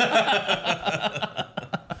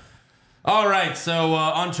 All right, so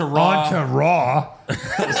on to Raw. On to Raw.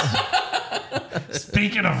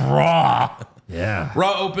 Speaking of Raw. Yeah.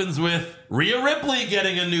 Raw opens with Rhea Ripley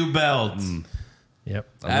getting a new belt. Yep.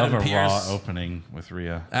 I love a Raw opening with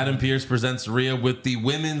Rhea. Adam Pearce presents Rhea with the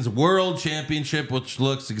Women's World Championship, which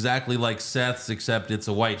looks exactly like Seth's, except it's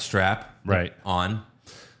a white strap on.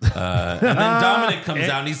 And then Dominic comes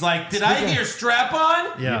out and he's like, did I hear strap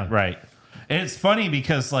on? Yeah. Right. And it's funny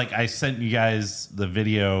because like I sent you guys the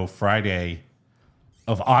video Friday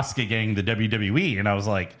of Asuka getting the WWE, and I was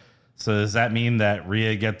like, so does that mean that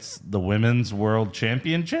Rhea gets the Women's World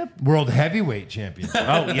Championship? World Heavyweight Champion.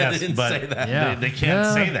 Oh, yes, They didn't but say that. they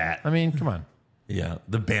can't say that. I mean, come on. Yeah,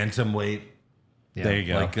 the bantamweight. Yeah. There you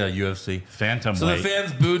go. Like UFC. Phantom So weight. the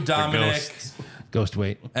fans booed Dominic. ghosts. Ghost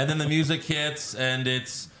weight. And then the music hits, and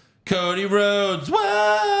it's Cody Rhodes.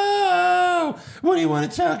 Whoa! What do you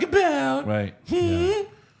want to talk about? Right. What do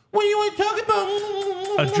you want to talk about?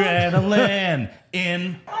 Adrenaline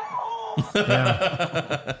in.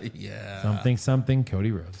 Yeah. Something.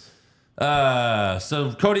 Cody Rhodes.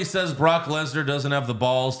 So Cody says Brock Lesnar doesn't have the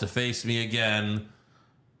balls to face me again.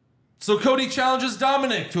 So Cody challenges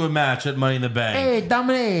Dominic to a match at Money in the Bank. Hey,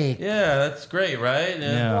 Dominic. Yeah, that's great, right?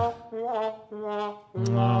 Yeah. Oh,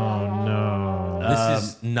 no. This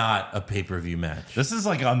is not a pay-per-view match. This is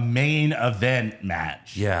like a main event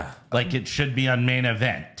match. Yeah. Like it should be on main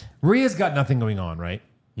event. Rhea's got nothing going on, right?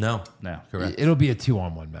 No. Correct. It'll be a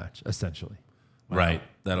 2-on-1 match, essentially. Right.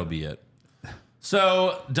 That'll be it.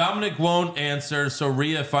 So Dominic won't answer. So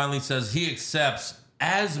Rhea finally says he accepts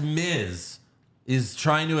as Miz is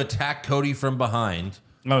trying to attack Cody from behind.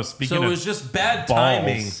 Oh, speaking of So it was just bad balls.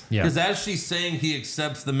 timing. Yeah. Because as she's saying he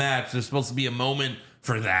accepts the match, there's supposed to be a moment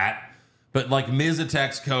for that. But like Miz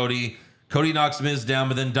attacks Cody. Cody knocks Miz down,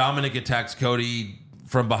 but then Dominic attacks Cody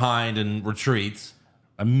from behind and retreats.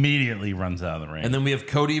 Immediately runs out of the ring. And then we have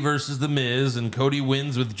Cody versus The Miz, and Cody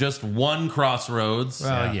wins with just one crossroads.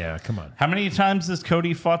 Well, yeah, come on. How many times has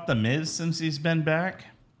Cody fought The Miz since he's been back?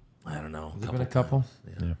 I don't know. A couple?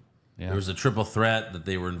 Yeah. There was a triple threat that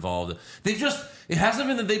they were involved in. It hasn't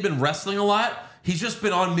been that they've been wrestling a lot. He's just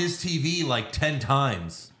been on Miz TV like 10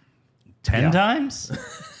 times. 10 times?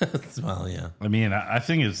 Well, yeah. I mean, I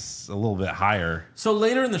think it's a little bit higher. So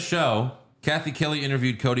later in the show, Kathy Kelly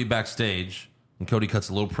interviewed Cody backstage, and Cody cuts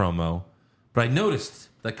a little promo. But I noticed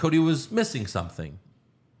that Cody was missing something.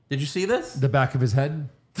 Did you see this? The back of his head?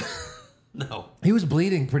 No. He was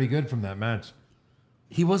bleeding pretty good from that match.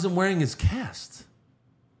 He wasn't wearing his cast.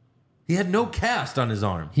 He had no cast on his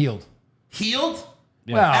arm. Healed. Healed?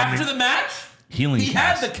 Yeah. Well, After the match? Healing He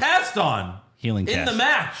cast. had the cast on. Healing in cast. the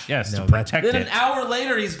match. Yes, No, to that's- protect Then it. an hour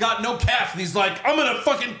later, he's got no cast, and he's like, I'm going to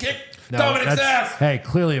fucking kick Dominic's ass. Hey,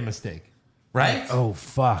 clearly a mistake. Right? Oh,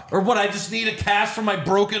 fuck. Or what, I just need a cast for my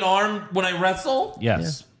broken arm when I wrestle?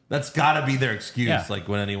 Yes. That's got to be their excuse, Yeah. like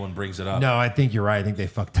when anyone brings it up. No, I think you're right. I think they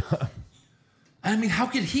fucked up. I mean, how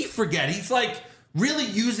could he forget? He's like really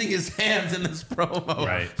using his hands in this promo.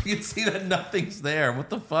 Right. You can see that nothing's there. What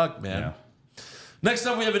the fuck, man? Yeah. Next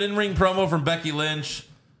up, we have an in-ring promo from Becky Lynch.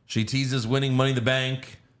 She teases winning Money in the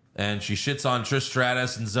Bank, and she shits on Trish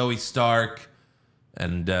Stratus and Zoe Stark.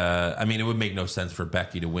 And, I mean, it would make no sense for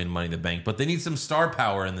Becky to win Money in the Bank, but they need some star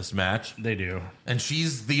power in this match. They do. And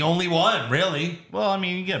she's the only one, really. Well, I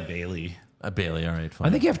mean, you get Bailey. Bailey, all right, fine.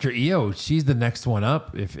 I think after Io, she's the next one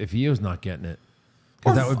up if Io's not getting it.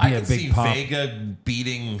 'Cause that would be I a can big see pop. Vega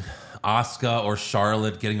beating Asuka or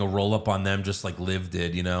Charlotte getting a roll-up on them just like Liv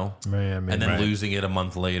did, you know? Right, I mean, and then right. losing it a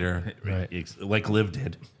month later. Right. Like Liv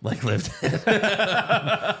did. Like Liv did.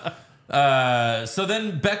 So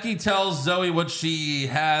then Becky tells Zoe what she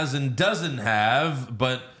has and doesn't have,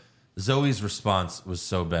 but Zoe's response was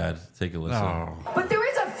so bad. Take a listen. Oh. But there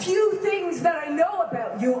is a few things that I know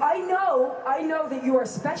about you. I know that you are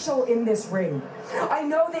special in this ring. I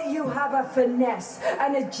know that you have a finesse,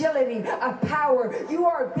 an agility, a power. You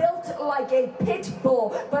are built like a pit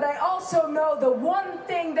bull. But I also know the one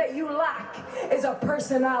thing that you lack is a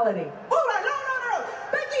personality. Hold on, no.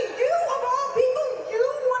 Becky, you of all people, you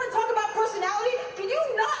want to talk about personality? Do you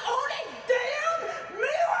not own a damn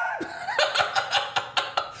mirror?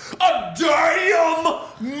 A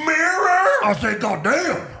damn mirror! I said,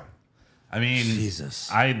 goddamn. I mean, Jesus.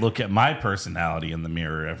 I look at my personality in the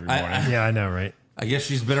mirror every morning. Yeah, I know, right? I guess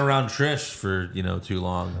she's been around Trish for, too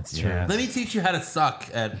long. That's true. Let me teach you how to suck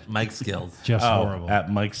at Mike Skills. Just horrible. At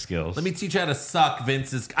Mike Skills. Let me teach you how to suck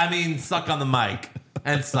suck on the mic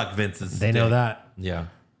and suck Vince's They know dick. that. Yeah.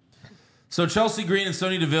 So Chelsea Green and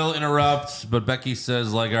Sonya Deville interrupt, but Becky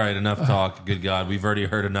says, all right, enough talk. Good God, we've already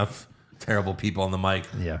heard enough terrible people on the mic.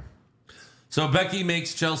 Yeah. So Becky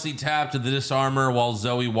makes Chelsea tap to the disarmor while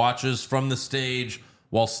Zoe watches from the stage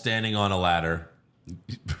while standing on a ladder.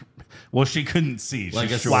 Well, she couldn't see. Like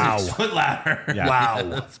She's a short. 6-foot ladder. Yeah. Wow.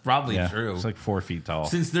 That's probably Yeah, true. it's like 4 feet tall.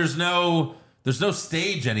 Since there's no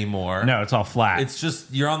stage anymore. No, it's all flat. It's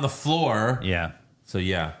just you're on the floor. yeah. So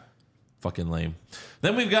yeah, fucking lame.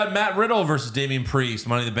 Then we've got Matt Riddle versus Damian Priest,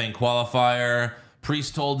 Money in the Bank qualifier.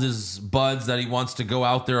 Priest told his buds that he wants to go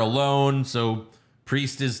out there alone. So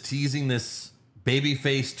Priest is teasing this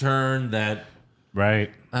babyface turn that,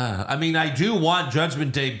 Right. I mean, I do want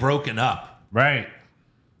Judgment Day broken up. Right.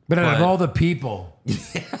 But out of But- all the people,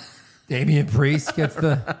 Damian Priest gets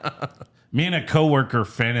the... Me and a coworker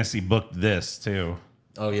fantasy booked this too.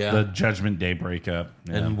 Oh yeah. The Judgment Day breakup.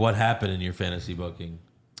 Yeah. And what happened in your fantasy booking?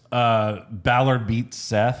 Balor beats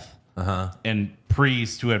Seth. And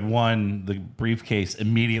Priest, who had won the briefcase,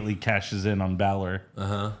 immediately cashes in on Balor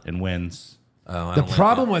and wins. Oh, I The don't like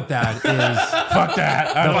problem with that is... Fuck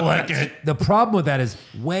that. I don't like it. The problem with that is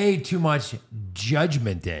way too much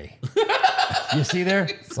Judgment Day. You see there?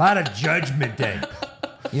 A lot of Judgment Day.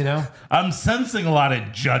 You know? I'm sensing a lot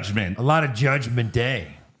of judgment. A lot of Judgment Day.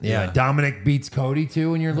 Yeah. Dominic beats Cody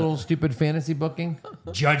too in your little stupid fantasy booking.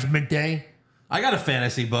 Judgment Day. I got a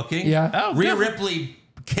fantasy booking. Yeah. Oh, Rhea good. Ripley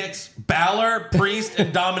kicks Balor, Priest,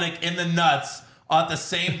 and Dominic in the nuts at the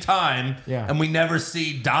same time. Yeah. And we never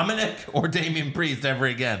see Dominic or Damian Priest ever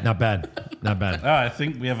again. Not bad. Not bad. Oh, I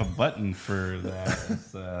think we have a button for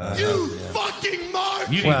that. You fucking mark.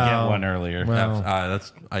 You didn't Well, get one earlier. well.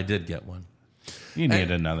 I did get one. You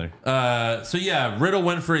need another. So yeah, Riddle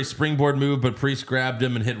went for a springboard move, but Priest grabbed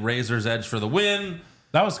him and hit Razor's Edge for the win.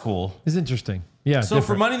 That was cool. It's interesting. Yeah. So different.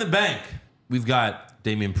 for Money in the Bank, we've got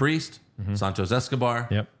Damian Priest, Santos Escobar,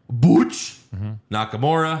 Yep. Butch,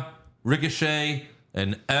 Nakamura, Ricochet,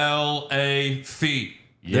 and L.A. Feet.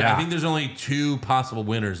 Yeah. I think there's only 2 possible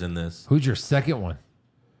winners in this. Who's your second one?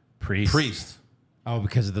 Priest. Oh,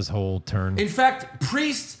 because of this whole turn. In fact,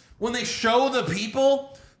 Priest, when they show the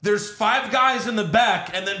people, there's 5 guys in the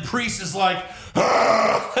back, and then Priest is like,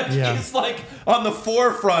 "Ah!" Yeah. He's like on the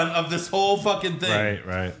forefront of this whole fucking thing.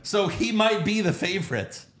 Right. So he might be the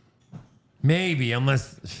favorite. Maybe,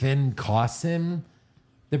 unless Finn costs him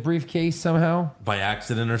the briefcase somehow. By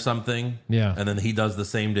accident or something. Yeah. And then he does the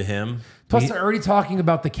same to him. Plus, they're already talking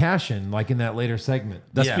about the cash-in, like in that later segment.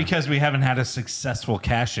 That's Yeah. because we haven't had a successful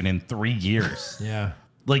cash in 3 years. Yeah,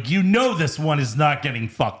 Like, this one is not getting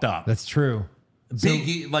fucked up. that's true. Big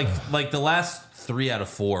E, like the last 3 out of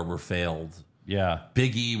 4 were failed. Yeah.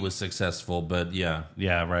 Big E was successful, but yeah.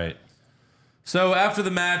 Yeah, right. So after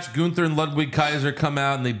the match, Gunther and Ludwig Kaiser come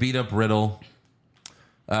out and they beat up Riddle.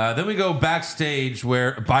 Then we go backstage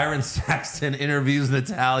where Byron Saxton interviews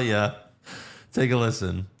Natalya. Take a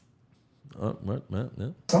listen. Oh, what?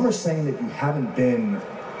 No. Some are saying that you haven't been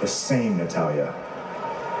the same, Natalia.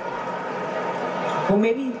 Well,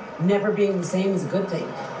 maybe never being the same is a good thing.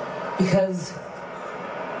 Because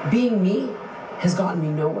being me has gotten me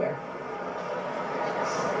nowhere.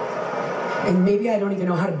 And maybe I don't even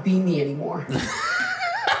know how to be me anymore.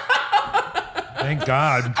 Thank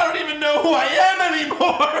God. I don't even know who I am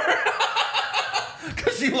anymore.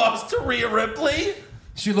 Because she lost to Rhea Ripley.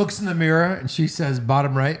 She looks in the mirror and she says,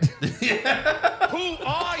 bottom right. Who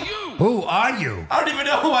are you? Who are you? I don't even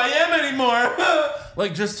know who I am anymore.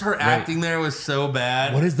 Like, just her acting there was so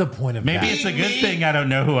bad. What is the point of Maybe that? it's a good thing I don't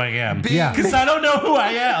know who I am. Yeah. Because I don't know who I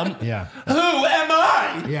am. Yeah. Who am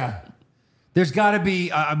I? Yeah. There's got to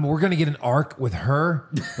be, we're going to get an arc with her.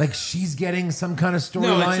 Like she's getting some kind of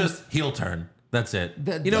storyline. No, it's just heel turn. That's it.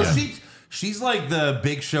 She's like the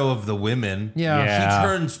Big Show of the women. Yeah. She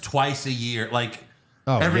turns twice a year. Like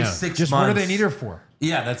every 6 months. Just what do they need her for?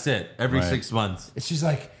 Yeah, that's it. Every 6 months. She's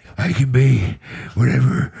like, I can be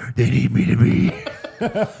whatever they need me to be.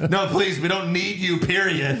 No, please, we don't need you,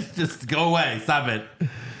 period. Just go away. Stop it.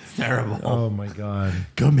 It's terrible. Oh, my God.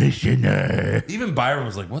 Commissioner. Even Byron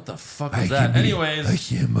was like, what the fuck is that? Anyways. A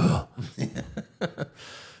symbol.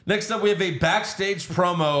 Next up, we have a backstage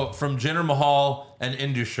promo from Jinder Mahal and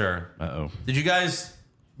Indusher. Uh-oh. Did you guys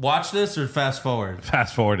watch this or fast forward?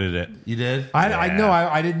 Fast forwarded it. You did? I know.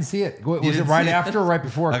 I didn't see it. Was it didn't right see it? after or right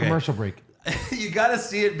before a Okay. commercial break? You got to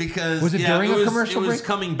see it because... Was it during a commercial It was break?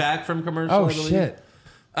 coming back from commercial, Oh, I believe. shit.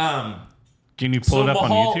 Can you pull it up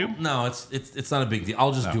Mahal, on YouTube? No, it's not a big deal.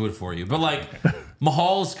 I'll just do it for you. But like,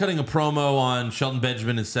 Mahal's cutting a promo on Shelton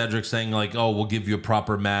Benjamin and Cedric saying like, "Oh, we'll give you a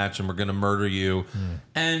proper match and we're gonna murder you."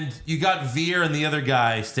 And you got Veer and the other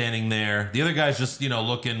guy standing there. The other guy's just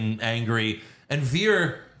looking angry, and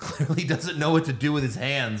Veer clearly doesn't know what to do with his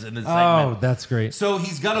hands in this segment. Oh, that's great. So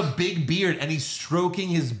he's got a big beard and he's stroking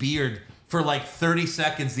his beard for like 30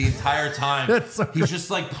 seconds the entire time. That's so he's just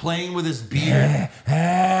like playing with his beard.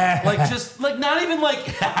 Like just like not even like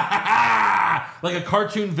like a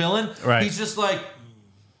cartoon villain. Right. He's just like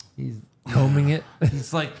He's combing it. it's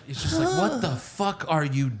just like what the fuck are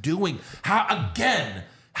you doing? How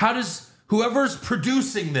does whoever's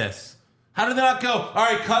producing this, how did they not go, all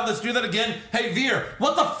right, cut, let's do that again. Hey Veer,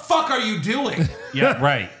 what the fuck are you doing? Yeah,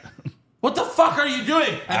 right. What the fuck are you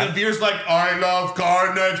doing? And then Veer's like, I love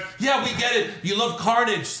Carnage. yeah, we get it. You love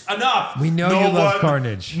Carnage. Enough. We know No you love one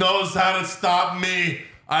Carnage. knows how to stop me.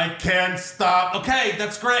 I can't stop. Okay,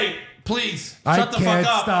 that's great. Please, I shut the can't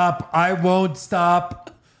fuck up. stop. I won't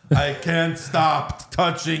stop. I can't stop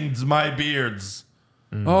touching my beards.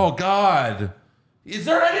 Oh, God. Is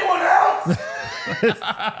there anyone else?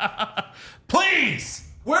 Please.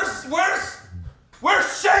 Where's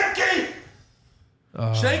Shanky?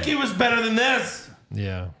 Shanky was better than this.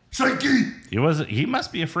 Yeah. Shaky. He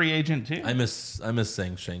must be a free agent too. I miss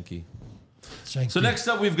saying Shanky. Shanky. So next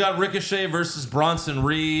up, we've got Ricochet versus Bronson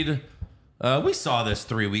Reed. We saw this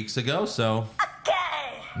 3 weeks ago, so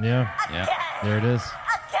Yeah. There it is.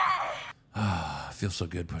 I feel so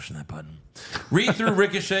good pushing that button. Reed threw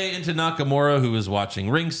Ricochet into Nakamura, who was watching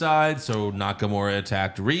ringside. So Nakamura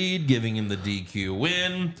attacked Reed, giving him the DQ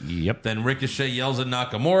win. Yep. Then Ricochet yells at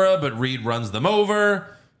Nakamura, but Reed runs them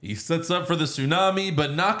over. He sets up for the tsunami,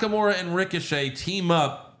 but Nakamura and Ricochet team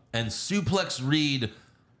up and suplex Reed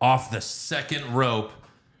off the second rope,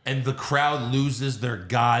 and the crowd loses their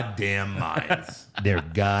goddamn minds. They're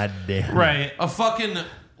goddamn. Right. A fucking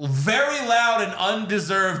very loud and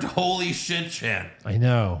undeserved holy shit chant. I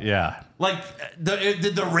know. Yeah. Like,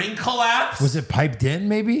 did the ring collapse? Was it piped in,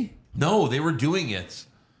 maybe? No, they were doing it.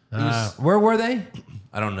 It was, Where were they?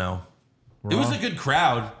 I don't know. It was a good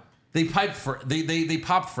crowd. They piped for they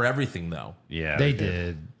popped for everything though. Yeah. They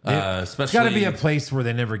did. Especially, It's got to be a place where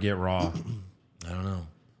they never get raw. I don't know.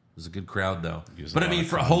 It was a good crowd though. Used But a I lot mean, of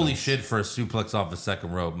for condoms. holy shit, for a suplex off the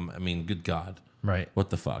second rope. I mean, good God. Right. What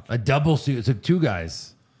the fuck? A double suit. It took two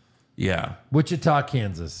guys. Yeah. Wichita,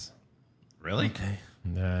 Kansas. Really? Okay.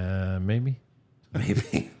 Maybe.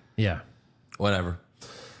 Maybe. Yeah. Whatever.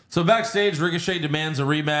 So backstage, Ricochet demands a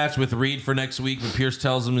rematch with Reed for next week, but Pierce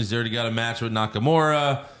tells him he's already got a match with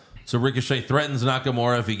Nakamura. So Ricochet threatens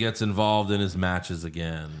Nakamura if he gets involved in his matches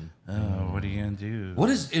again. Oh, what are you gonna do? What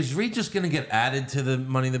is Reed just going to get added to the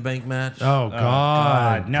Money in the Bank match? Oh, God.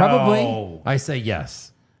 God, no. Probably. I say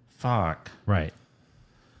yes. Fuck. Right.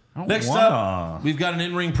 I don't Next wanna. up, we've got an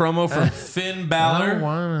in-ring promo from Finn I don't Balor.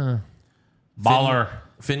 wanna. Baller.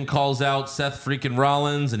 Finn calls out Seth freaking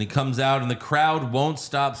Rollins, and he comes out, and the crowd won't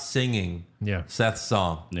stop singing Yeah. Seth's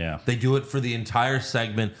song. Yeah. They do it for the entire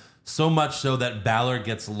segment, so much so that Balor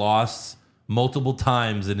gets lost multiple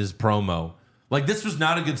times in his promo. Like, this was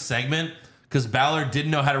not a good segment because Balor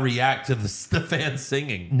didn't know how to react to the fans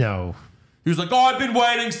singing. No. He was like, oh, I've been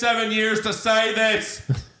waiting 7 years to say this,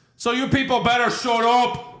 so you people better shut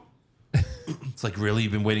up. It's like, really?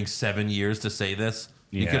 You've been waiting 7 years to say this?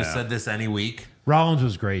 You could have Yeah. said this any week. Rollins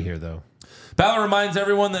was great here, though. Balor reminds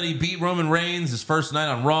everyone that he beat Roman Reigns his first night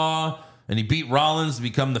on Raw, and he beat Rollins to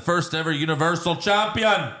become the first ever Universal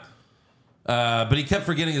Champion. But he kept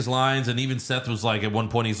forgetting his lines, and even Seth was like, at one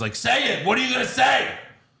point, he's like, say it! What are you going to say?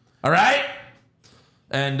 All right?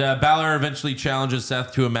 And Balor eventually challenges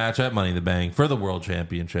Seth to a match at Money in the Bank for the World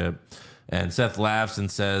Championship. And Seth laughs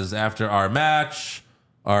and says, after our match,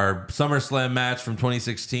 our SummerSlam match from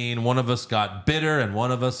 2016, one of us got bitter and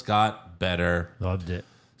one of us got better. Loved it.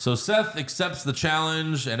 So Seth accepts the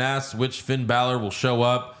challenge and asks which Finn Balor will show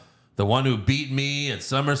up. The one who beat me at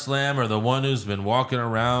SummerSlam or the one who's been walking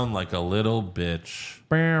around like a little bitch?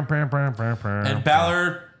 And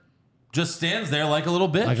Balor just stands there like a little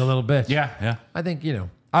bitch. Like a little bitch. Yeah. I think,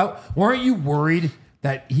 weren't you worried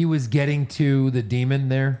that he was getting to the demon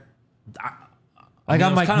there?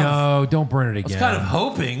 I'm like, no, don't burn it again. I was kind of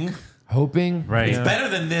hoping. Right. It's better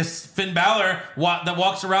than this Finn Balor that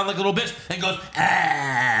walks around like a little bitch and goes,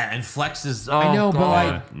 and flexes. Oh, I know,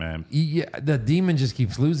 God. but man. The demon just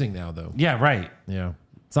keeps losing now, though. Yeah, right. Yeah.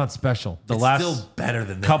 It's not special. The It's last still better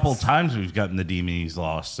than this. couple times we've gotten the demon, he's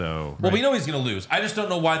lost. So Well, we know he's going to lose. I just don't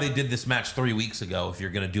know why they did this match 3 weeks ago if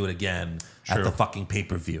you're going to do it again at the fucking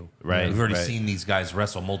pay-per-view. Right, We've already right. seen these guys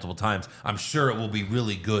wrestle multiple times. I'm sure it will be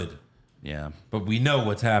really good, yeah. but we know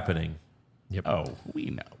what's happening. Oh, we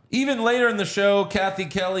know. Even later in the show, Kathy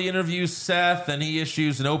Kelly interviews Seth, and he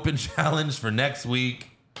issues an open challenge for next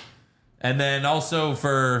week. And then also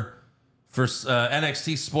for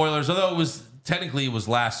NXT spoilers, although it was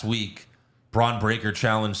last week, Braun Breaker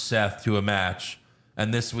challenged Seth to a match,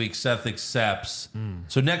 and this week Seth accepts.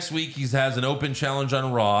 So next week he has an open challenge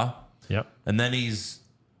on Raw, and then he's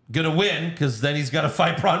gonna win because then he's got to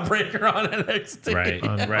fight Braun Breaker on NXT. Right.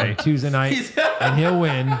 On Tuesday night, and he'll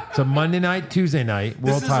win. So Monday night, Tuesday night,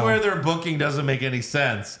 world This is title. where their booking doesn't make any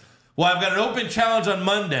sense. Well, I've got an open challenge on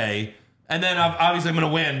Monday, and then obviously I'm going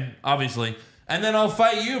to win, obviously. And then I'll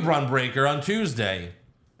fight you, Braun Breaker, on Tuesday.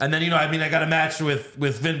 And then, I got a match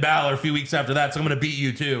with Finn Balor a few weeks after that, so I'm going to beat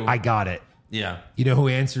you too. I got it. Yeah. You know who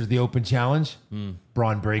answers the open challenge?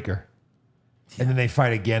 Braun Breaker. And then they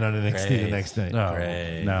fight again on NXT the next night. Oh,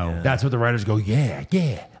 Great, no. yeah. That's what the writers go, yeah,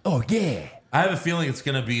 oh, yeah. I have a feeling it's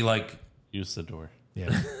going to be like, Use the door.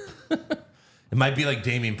 Yeah. it might be like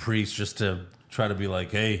Damian Priest just to try to be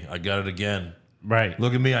like, hey, I got it again. Right.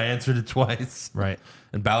 Look at me, I answered it twice. Right.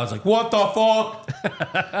 And Balor's like, what the fuck?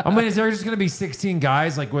 I mean, is there just going to be 16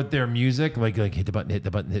 guys like with their music? Like hit the button,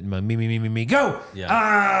 hit me, go. Yeah.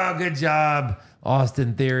 Ah, good job.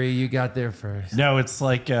 Austin Theory, you got there first. No, it's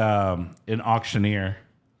like an auctioneer.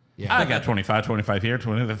 Yeah. I got 25 here,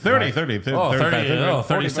 20, 30, 30, 30, Oh, 35, 30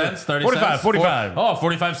 45, cents, 30 45, cents. 45. Oh,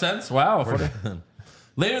 45 cents? Wow. 40.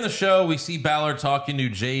 Later in the show, we see Balor talking to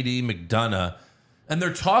JD McDonough, and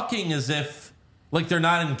they're talking as if, like, they're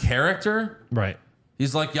not in character. Right.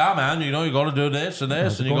 He's like, yeah, man, you got to do this and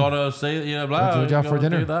this, and you got to say, blah, What's your job you for gotta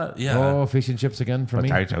dinner? do that. Yeah. Oh, fish and chips again for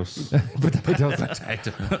Potatoes. me. Potatoes.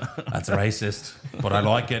 That's racist, but I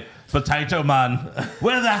like it. Potato man.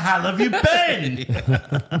 Where the hell have you been?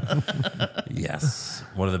 Yes.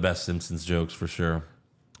 One of the best Simpsons jokes for sure.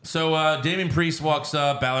 So Damian Priest walks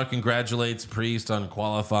up. Balor congratulates Priest on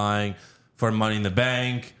qualifying for Money in the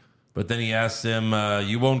Bank. But then he asks him,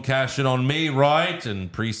 you won't cash in on me, right?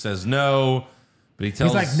 And Priest says no. But he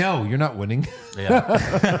tells... He's like, no, you're not winning. Yeah.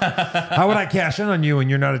 How would I cash in on you when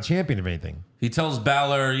you're not a champion of anything? He tells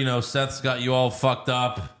Balor, Seth's got you all fucked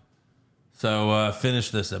up. So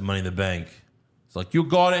finish this at Money in the Bank. It's like, you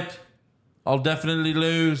got it. I'll definitely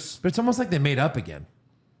lose. But it's almost like they made up again.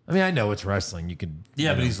 I mean, I know it's wrestling. You can...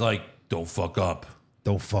 Yeah, but he's like, don't fuck up.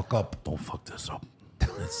 Don't fuck up. Don't fuck this up.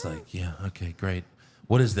 It's like, yeah, okay, great.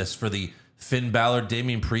 What is this for the Finn Balor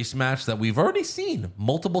Damian Priest match that we've already seen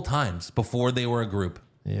multiple times before they were a group?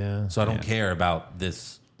 Yeah. So I don't care about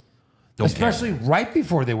this. Especially right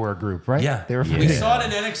before they were a group, right? Yeah. They were We saw it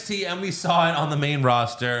in NXT and we saw it on the main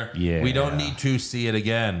roster. Yeah. We don't need to see it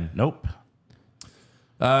again. Nope.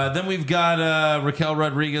 Then we've got Raquel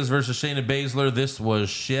Rodriguez versus Shayna Baszler. This was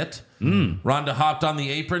shit. Ronda hopped on the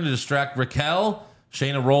apron to distract Raquel.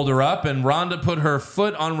 Shayna rolled her up, and Ronda put her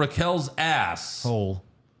foot on Raquel's ass. Hole.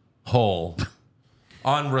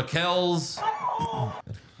 On Raquel's.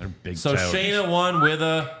 Big So toe. Shayna won with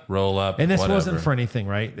a roll up. And this whatever. wasn't for anything,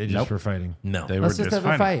 right? They just were fighting. No. They were Let's just have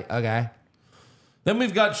a fighting. fight. Okay. Then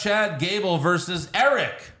we've got Chad Gable versus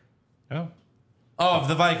Eric. Oh. Oh, of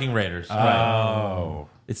the Viking Raiders. Oh.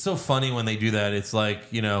 It's so funny when they do that. It's like,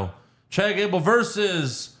 Chad Gable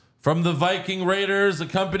versus from the Viking Raiders,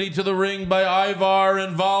 accompanied to the ring by Ivar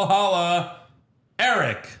and Valhalla,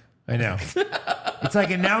 Eric. I know. It's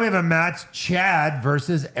like, and now we have a match: Chad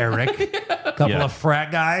versus Eric. A couple of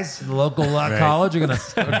frat guys, in the local college, are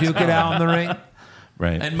gonna duke it out in the ring.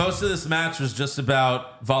 Right. And most of this match was just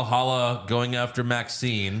about Valhalla going after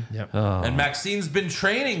Maxine. Yep. And Maxine's been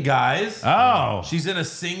training, guys. Oh. She's in a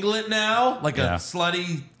singlet now, like a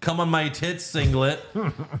slutty come on my tits singlet.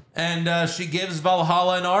 And she gives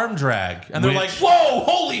Valhalla an arm drag. And they're like, whoa,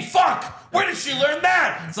 holy fuck. Where did she learn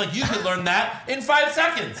that? It's like, you could learn that in 5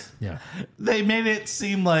 seconds. Yeah. They made it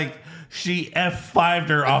seem like she F5'd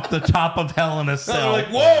her off the top of Hell in a They're Cell. like,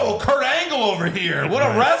 whoa, Kurt Angle over here. What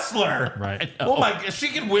a wrestler. Right. Oh my God, she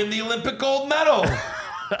could win the Olympic gold medal.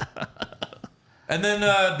 And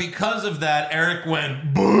then because of that, Eric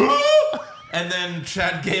went, boo! And then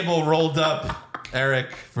Chad Gable rolled up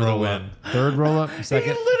Eric for the win. Third roll up,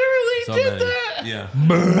 second. So did that. Yeah.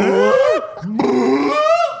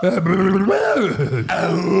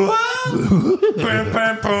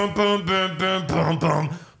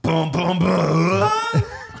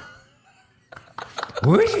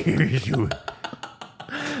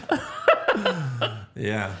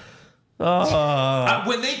 Yeah.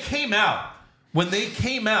 When they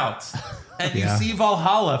came out, and you see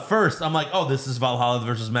Valhalla first, I'm like, oh, this is Valhalla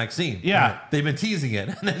versus Maxine. Yeah. They've been teasing it.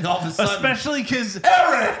 And then all of a sudden, Especially because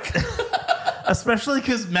Eric!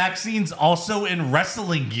 Maxine's also in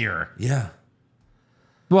wrestling gear. Yeah.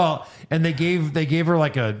 Well, and they gave her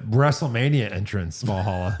like a WrestleMania entrance,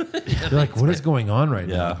 Valhalla. They're like, what is going on right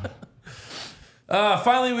now?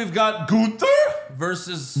 Finally, we've got Gunther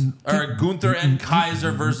and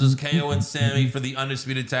Kaiser versus KO and Sammy for the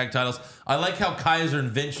undisputed tag titles. I like how Kaiser and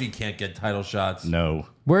Vinci can't get title shots. No.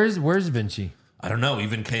 Where's Vinci? I don't know.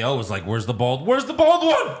 Even KO was like, "Where's the bald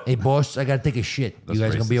one?" Hey, boss, I gotta take a shit. You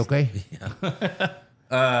guys gonna be okay?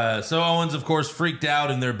 So Owens, of course, freaked out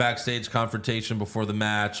in their backstage confrontation before the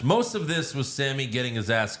match. Most of this was Sammy getting his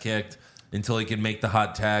ass kicked until he could make the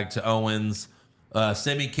hot tag to Owens.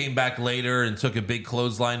 Sammy came back later and took a big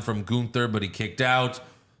clothesline from Gunther, but he kicked out.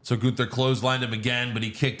 So Gunther clotheslined him again, but he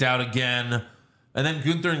kicked out again. And then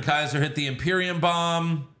Gunther and Kaiser hit the Imperial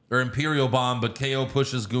Bomb, but KO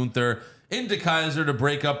pushes Gunther into Kaiser to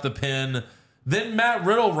break up the pin. Then Matt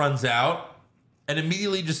Riddle runs out and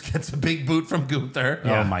immediately just gets a big boot from Gunther.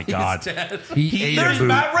 Oh my God. He's dead. He ate a There's boot.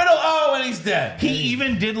 Matt Riddle. Oh, and he's dead. He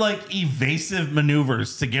even did like evasive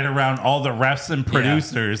maneuvers to get around all the refs and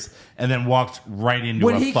producers and then walked right into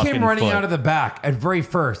When a he fucking came running foot. out of the back at very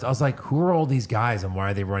first, I was like, who are all these guys and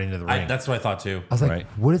why are they running to the ring? That's what I thought too. I was like, Right.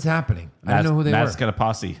 what is happening? I didn't know who they Matt's were. got a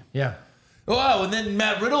posse. Yeah. Oh, and then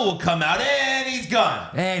Matt Riddle will come out and he's gone.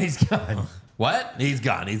 And he's gone. What? He's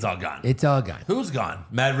gone. He's all gone. It's all gone. Who's gone?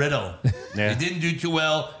 Matt Riddle. Yeah. He didn't do too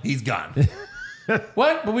well. He's gone.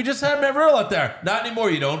 What? But we just had Matt Riddle out there. Not anymore.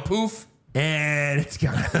 You don't. Poof. And it's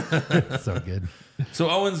gone. So good. So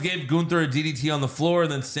Owens gave Gunther a DDT on the floor,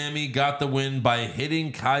 and then Sammy got the win by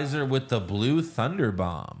hitting Kaiser with the Blue Thunder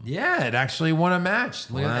Bomb. Yeah, it actually won a match.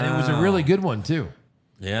 And it was a really good one, too.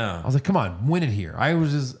 Yeah. I was like, come on, win it here. I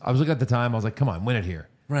was looking at the time. I was like, come on, win it here.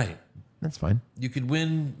 Right. That's fine. You could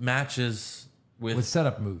win matches With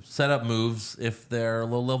setup moves. if they're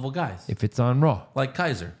low-level guys. If it's on Raw. Like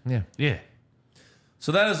Kaiser. Yeah. Yeah.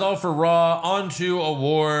 So that is all for Raw. On to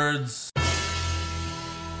awards.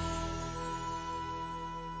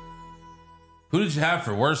 Who did you have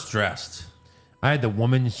for worst dressed? I had the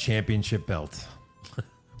women's championship belt.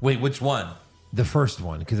 Wait, which one? The first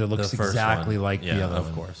one, because it looks The first exactly one. like the other of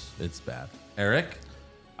one. course. It's bad. Eric?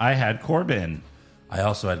 I had Corbin. I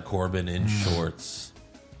also had Corbin in shorts.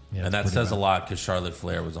 Yeah, And that it's says pretty a lot because Charlotte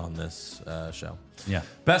Flair was on this show. Yeah.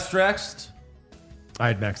 Best dressed? bad. I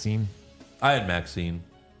had Maxine. I had Maxine.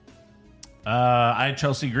 I had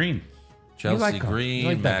Chelsea Green. Chelsea like her. Green, You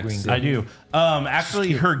like that green Maxine. girl. I do.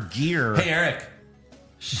 Actually, her gear. Hey, Eric.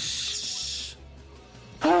 Shh.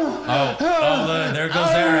 Oh, there goes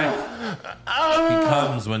Eric. He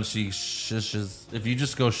comes when she shushes. If you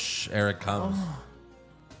just go shh, Eric comes.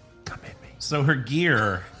 Come at me. So her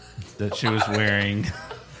gear that she was wearing.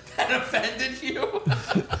 That offended you?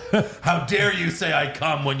 How dare you say I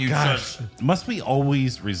come when you shush? Must we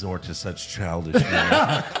always resort to such childish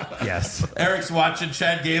humor? Yes. Eric's watching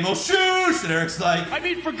Chad Gable shush, and Eric's like, I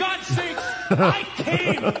mean, for God's sake, I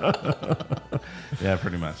came. Yeah,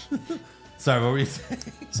 pretty much. sorry, what were you saying?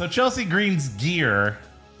 So Chelsea Green's gear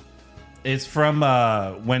is from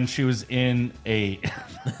when she was in a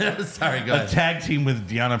Sorry, go ahead. tag team with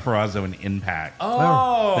Deonna Purrazzo in Impact.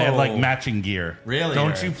 Oh. They had like matching gear. Really,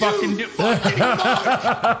 Don't Eric? you fucking do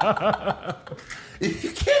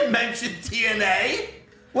You can't mention TNA.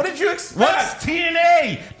 What did you What's expect?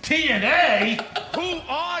 TNA? TNA? Who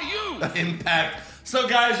are you? Impact. So,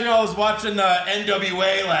 guys, you know, I was watching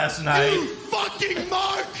NWA last night. You fucking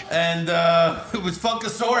Mark! And it was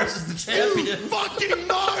Funkasaurus as the champion. You fucking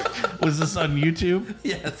Mark! Was this on YouTube?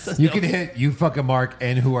 Yes. You can hit you fucking Mark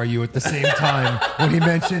and who are you at the same time when he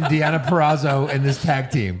mentioned Deanna Purrazzo and this tag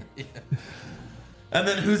team. Yeah. And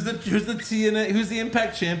then who's the TNA? Who's the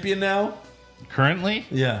Impact champion now? Currently?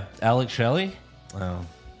 Yeah. Alex Shelley? Oh.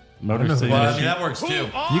 Motor City Well, I mean, Machine. that works too.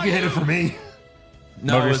 You can hit it for me.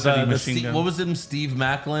 No, Motor it was, City Machine Gun. what was it? Steve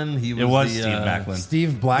Macklin? He was It was the, Steve Macklin.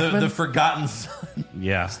 Steve Blackman? The Forgotten Son.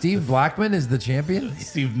 Yeah. Steve Blackman is the champion?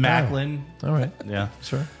 Steve Macklin. Oh. All right. Yeah.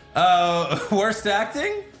 Sure. Worst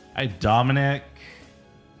acting? I Dominic.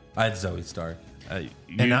 I had Zoe Stark.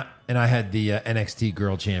 And I had the NXT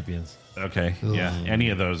Girl Champions. Okay. Yeah. Any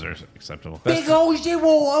of those are acceptable. Big ocean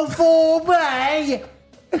waterfall, man.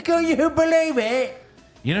 Can you believe it?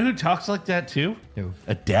 You know who talks like that too? Who?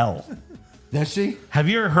 Adele. Does she? Have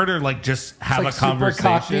you ever heard her like just have like a super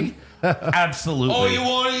conversation? Absolutely. Oh, you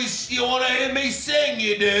want to hear me sing?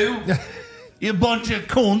 You do. You bunch of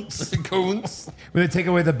cunts. Coons. When they take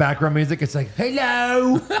away the background music, it's like,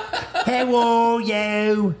 hello, how are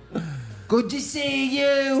you? Good to see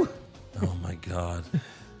you. Oh my God.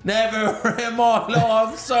 Never in my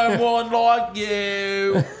life someone like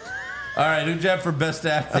you. All right, who'd you have for best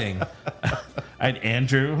acting? I had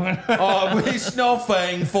Andrew. I wish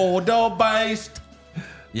nothing for the best.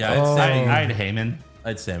 Yeah, I had Heyman.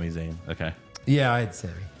 I'd Sami Zayn. Okay. Yeah, I'd say.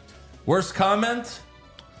 Worst comment?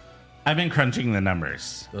 I've been crunching the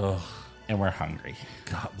numbers. Ugh. And we're hungry.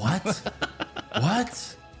 God, what?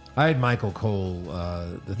 What? I had Michael Cole.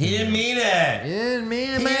 He didn't mean it. He didn't mean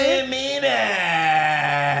it, He man. didn't mean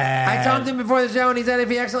it. I talked to him before the show, and he said if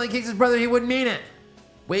he accidentally kicks his brother, he wouldn't mean it.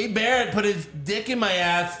 Wade Barrett put his dick in my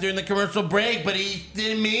ass during the commercial break, but he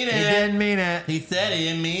didn't mean it. He didn't mean it. He said he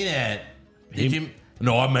didn't mean it. Did you?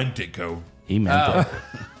 No, I meant it, Cole. He meant it.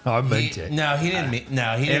 I meant it. No, he didn't mean.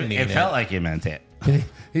 No, he didn't mean it. It felt like he meant it.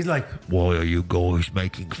 He's like, why are you guys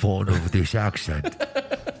making fun of this accent?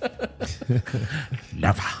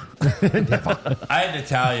 Never. I had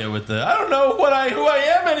Natalia with the. I don't know who I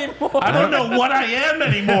am anymore. I don't know what I am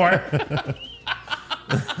anymore.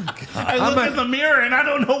 I look in the mirror and I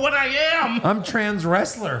don't know what I am. I'm trans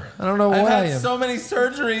wrestler. I don't know I've what I had am. so many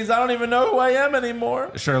surgeries. I don't even know who I am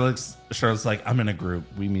anymore. Charlotte's like, I'm in a group.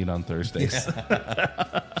 We meet on Thursdays.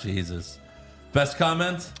 Jesus. Best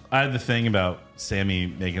comment? I had the thing about Sammy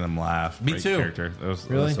making them laugh. Me Great too. Character. That was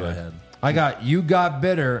Really? That's what I I had. had. I got you got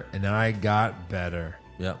bitter, and I got better.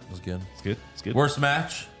 Yep, it was good. It's good. It's good. Worst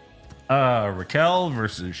match? Raquel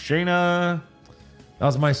versus Shayna. That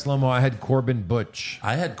was my slow-mo. I had Corbin Butch.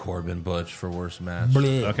 I had Corbin Butch for worst match.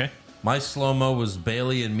 Bleh. Okay. My slow-mo was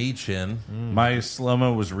Bailey and Michin. My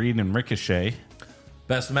slow-mo was Reed and Ricochet.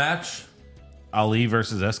 Best match? Ali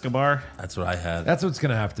versus Escobar. That's what I had. That's what it's going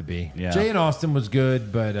to have to be. Yeah. Jay and Austin was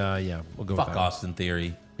good, but yeah, we'll go Fuck with that. Austin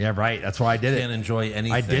Theory. Yeah, right. That's why I did Can't it. enjoy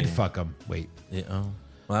anything. I did fuck him. Wait. Yeah, oh.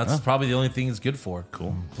 Well, that's probably the only thing he's good for.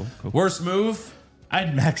 Cool. Worst move? I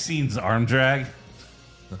had Maxine's arm drag.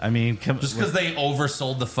 I mean, Just because they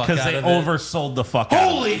oversold the fuck out because of they it. oversold the fuck out.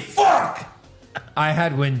 Holy fuck! I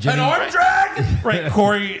had when An Jimmy. arm drag? Right,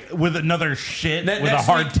 Corey with another shit with a Next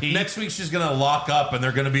hard week, T. Next week she's gonna lock up and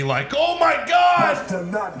they're gonna be like, "Oh my god, To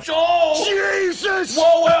none. Joel! Jesus!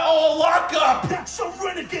 Whoa, we're all lock up!" That's some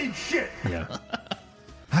renegade shit! Yeah.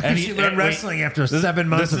 How can And she he- learn wait, wrestling after 7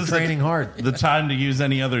 months this of is training hard? The time to use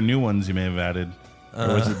any other new ones you may have added,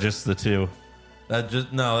 or was it just the two? That's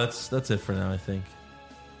it for now. I think.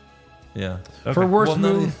 Yeah. For worst Well,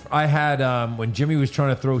 none of move, I had when Jimmy was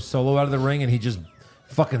trying to throw Solo out of the ring and he just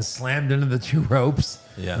fucking slammed into the 2 ropes.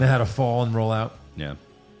 Yeah. And they had to fall and roll out. Yeah,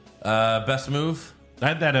 Best move? I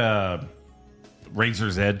had that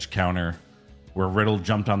Razor's Edge counter where Riddle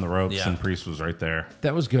jumped on the ropes Yeah. and Priest was right there.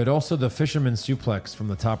 That was good. Also, the fisherman suplex from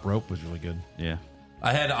the top rope was really good. Yeah,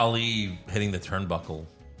 I had Ali hitting the turnbuckle,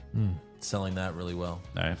 selling that really well.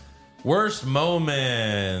 all right. Worst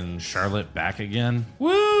moment? Charlotte back again. Woo!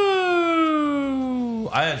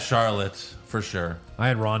 I had Charlotte for sure. I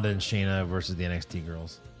had Ronda and Shayna versus the NXT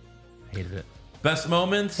girls. Hated it. Best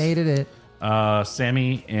moment? Hated it.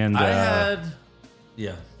 Sammy and I had,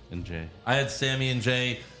 yeah, and Jay. I had Sammy and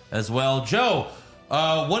Jay as well. Joe,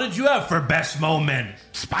 what did you have for best moment?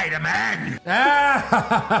 Spider-Man!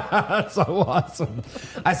 That's so awesome.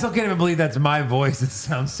 I still can't even believe that's my voice. It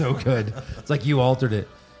sounds so good. It's like you altered it.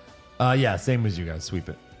 Yeah, same as you guys. Sweep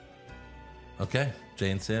it. Okay, Jay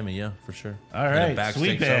and Sammy, yeah, for sure. All In a right,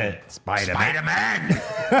 backstage sweep zone. it. Spider-Man!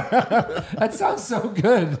 That sounds so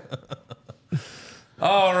good.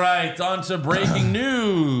 All right, on to breaking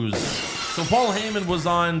news. So Paul Heyman was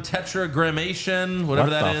on Tetragrammaton, whatever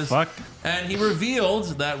What that the is. fuck? And he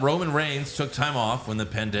revealed that Roman Reigns took time off when the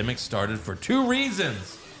pandemic started for 2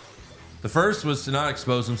 reasons. The first was to not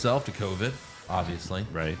expose himself to COVID, obviously.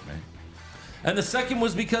 Right. And the second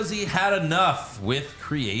was because he had enough with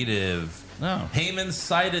creative. Oh. Heyman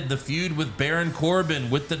cited the feud with Baron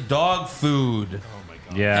Corbin with the dog food. Oh my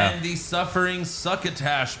god. Yeah. And the suffering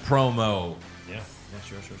succotash promo. Yeah,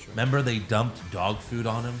 sure. Remember they dumped dog food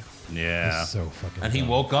on him? Yeah. That's so fucking. And he dumb.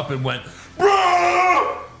 woke up and went,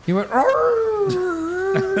 "Bruh!" He went.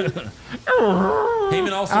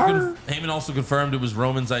 Heyman also confirmed it was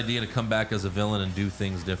Roman's idea to come back as a villain and do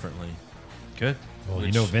things differently. Good. Well,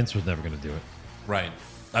 you know Vince was never going to do it. Right.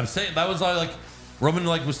 I'm saying that was like Roman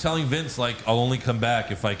was telling Vince I'll only come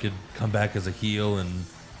back if I could come back as a heel and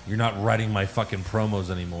you're not writing my fucking promos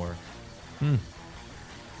anymore.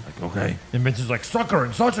 Like, okay. And Vince is like, sucker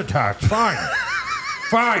and such attach. Fine.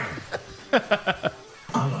 Fine. I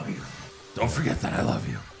love you. Don't forget that I love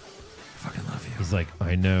you. I fucking love you. He's like,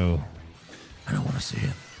 I know. I don't want to see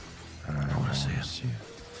it. I don't want to see it.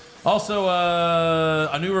 Also,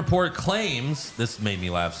 a new report claims, this made me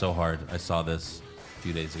laugh so hard. I saw this a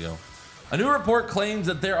few days ago. A new report claims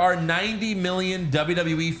that there are 90 million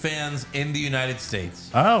WWE fans in the United States.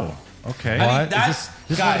 Oh, okay. I mean, What? that's,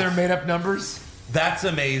 This guys, is why they're made up numbers? that's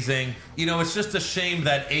amazing. You know, it's just a shame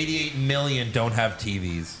that 88 million don't have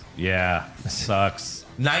TVs. Yeah. Sucks.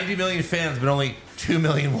 90 million fans, but only 2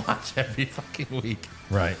 million watch every fucking week.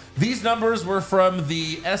 Right. These numbers were from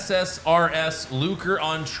the SSRS Lucre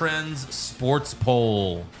on Trends sports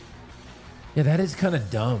poll. Yeah, that is kind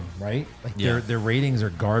of dumb, right? Like Yeah. their ratings are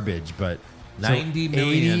garbage, but 90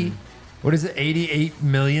 million. 80, what is it? 88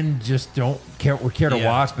 million just don't care to Yeah.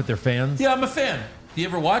 watch, but they're fans. Yeah, I'm a fan. Do you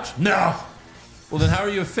ever watch? No. Well, then how are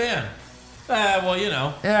you a fan? Well, you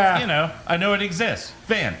know. Yeah. You know, I know it exists.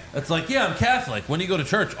 Fan. It's like, yeah, I'm Catholic. When do you go to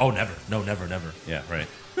church? Oh, never. No, never. Yeah, right.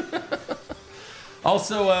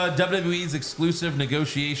 Also, WWE's exclusive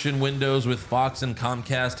negotiation windows with Fox and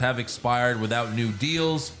Comcast have expired without new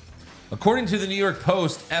deals. According to the New York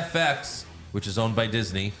Post, FX, which is owned by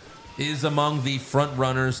Disney, is among the front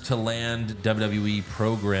runners to land WWE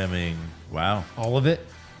programming. Wow. All of it.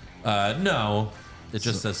 No, it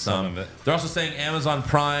just says some. of it. They're also saying Amazon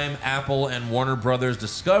Prime, Apple, and Warner Brothers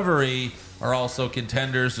Discovery are also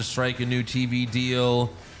contenders to strike a new TV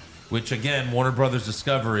deal, which again, Warner Brothers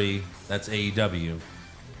Discovery, that's AEW.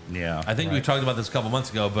 Yeah. I think we talked about this a couple months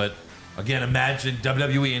ago, but again, imagine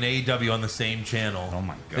WWE and AEW on the same channel. Oh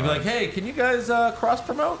my They'd be God. like, hey, can you guys cross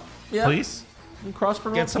promote? Yeah. Please Cross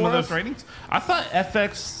promote. get some for of those us? ratings. I thought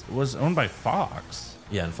FX was owned by Fox.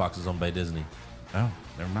 Yeah, and Fox is owned by Disney. Oh,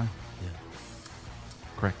 never mind. Yeah.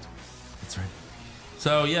 Correct. That's right.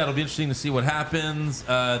 So yeah, it'll be interesting to see what happens.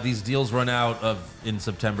 These deals run out in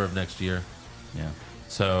September of next year. Yeah.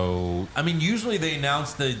 So I mean, usually they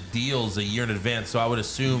announce the deals a year in advance. So I would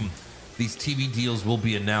assume these TV deals will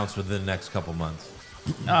be announced within the next couple months.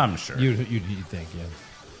 I'm sure. You think, yeah.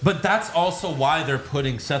 But that's also why they're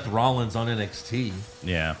putting Seth Rollins on NXT,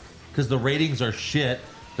 Yeah. because the ratings are shit.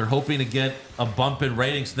 They're hoping to get a bump in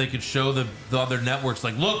ratings so they could show the other networks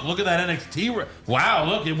like, look at that NXT. Wow,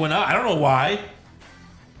 look, it went up. I don't know why.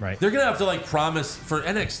 Right. They're gonna have to promise for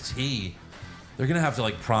NXT. They're gonna have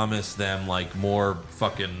to promise them more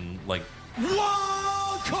fucking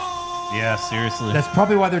Yeah, seriously. That's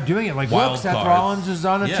probably why they're doing it. Wild Look, Seth cards. Rollins is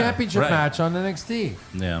on a Yeah, championship right. match on NXT.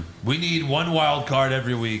 yeah. We need one wild card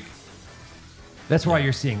every week. That's why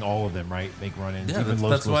you're seeing all of them, right? Make run-ins. Yeah, even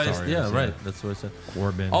that's local why. stars. Yeah, right. That's what I said.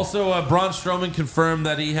 Corbin. Also, Braun Strowman confirmed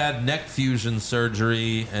that he had neck fusion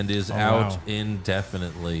surgery and is out wow.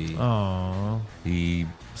 indefinitely. Aww. He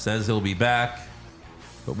says he'll be back,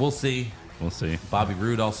 but we'll see. We'll see. Bobby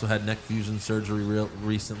Roode also had neck fusion surgery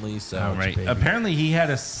recently, so Ouch. Right. baby. Apparently, he had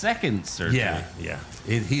a second surgery. yeah.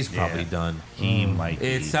 He's probably Yeah. done. He might.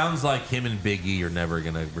 It be. sounds like him and Big E are never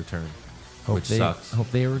gonna return, Hope which they, sucks.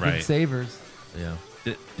 Hope they were Right. good savers. Yeah.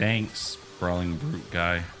 Thanks, Brawling Brute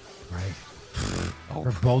guy. Right.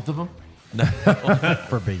 For both of them?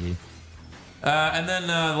 For Biggie. And then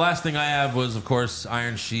the last thing I have was, of course,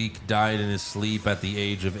 Iron Sheik died in his sleep at the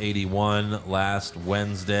age of 81 last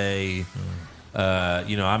Wednesday.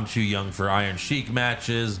 I'm too young for Iron Sheik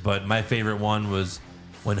matches, but my favorite one was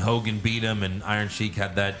when Hogan beat him and Iron Sheik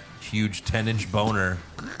had that huge 10-inch boner.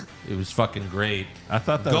 It was fucking great. I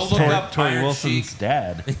thought that Go was look up Tori Iron Wilson's Sheik.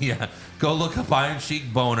 dad. Yeah, go look up Iron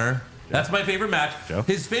Sheik boner. That's my favorite match. Joe?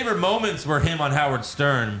 His favorite moments were him on Howard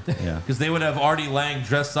Stern. Yeah. Because they would have Artie Lang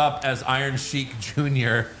dress up as Iron Sheik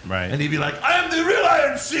Jr. Right. And he'd be like, I am the real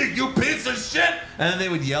Iron Sheik, you piece of shit. And then they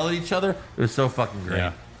would yell at each other. It was so fucking great.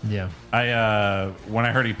 Yeah. Yeah. I when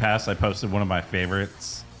I heard he passed, I posted one of my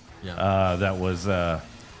favorites. Yeah. That was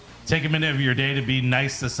take a minute of your day to be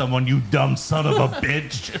nice to someone, you dumb son of a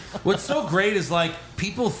bitch. What's so great is like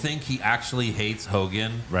people think he actually hates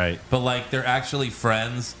Hogan, Right. But like they're actually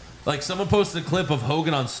friends. Like someone posted a clip of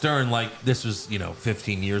Hogan on Stern, like this was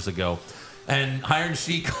 15 years ago, and Iron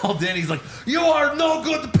Sheik called in. He's like, "You are no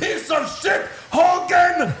good piece of shit,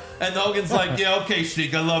 Hogan." And Hogan's like, "Yeah, okay,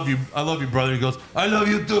 Sheik, I love you, brother." He goes, "I love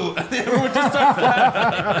you too." And everyone just starts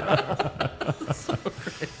laughing. So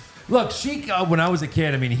great. Look, Sheik, when I was a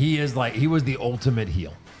kid, I mean, he was the ultimate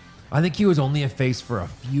heel. I think he was only a face for a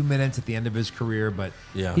few minutes at the end of his career, but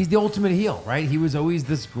Yeah. he's the ultimate heel, right? He was always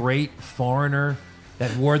this great foreigner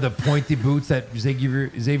that wore the pointy boots that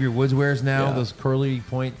Xavier Woods wears now, Yeah. those curly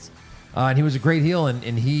points. And he was a great heel, and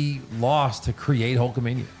he lost to create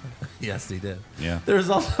Hulkamania. Yes, he did. Yeah. There's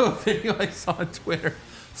also a video I saw on Twitter.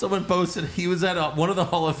 Someone posted he was at one of the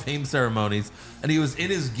Hall of Fame ceremonies, and he was in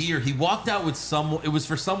his gear. He walked out with it was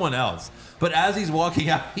for someone else. But as he's walking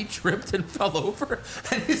out, he tripped and fell over,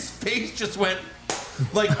 and his face just went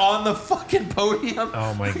like on the fucking podium.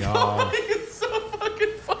 Oh my God. It's so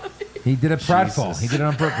fucking funny. He did a pratfall. He did it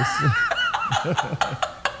on purpose.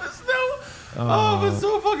 Oh, it's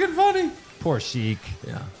so fucking funny. Poor Sheik.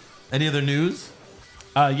 Yeah. Any other news?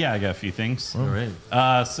 Yeah, I got a few things. All right.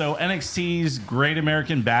 So NXT's Great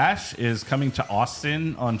American Bash is coming to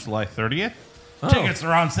Austin on July 30th. Oh. Tickets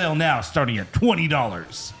are on sale now, starting at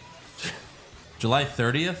 $20. July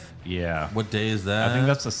 30th? Yeah. What day is that? I think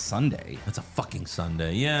that's a Sunday. That's a fucking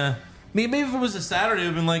Sunday. Yeah. Maybe if it was a Saturday,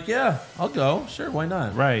 I'd been like, yeah, I'll go. Sure, why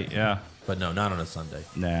not? Right, yeah. But no, not on a Sunday.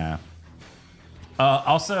 Nah.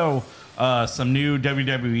 Also, some new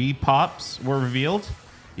WWE pops were revealed.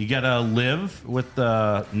 You get a Liv with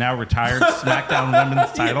the now retired SmackDown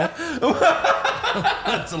Women's title.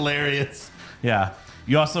 That's hilarious. Yeah.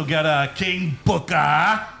 You also get a King Booker.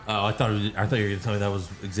 Oh, I thought you were going to tell me that was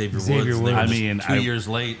Xavier Woods. Xavier They were Woods. just I mean, 2 years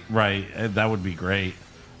late. Right. That would be great.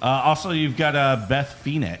 Also, you've got Beth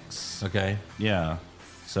Phoenix. Okay. Yeah.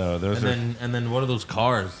 So those And then what are those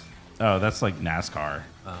cars? Oh, that's like NASCAR.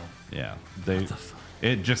 Oh. Yeah.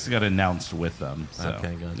 It just got announced with them. So,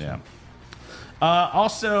 Okay, gotcha. Yeah.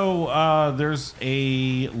 Also, there's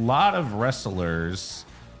a lot of wrestlers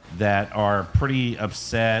that are pretty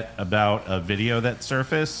upset about a video that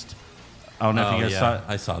surfaced. I don't know if you guys saw it.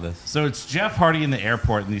 I saw this. So it's Jeff Hardy in the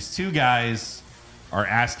airport, and these two guys are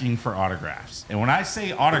asking for autographs. And when I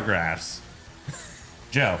say autographs,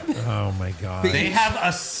 Joe, Oh my God. they have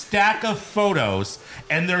a stack of photos,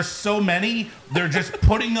 and there's so many, they're just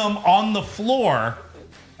putting them on the floor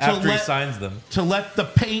After he signs them. to let the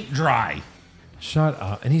paint dry. Shut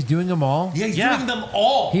up. And he's doing them all? Yeah, he's Yeah. doing them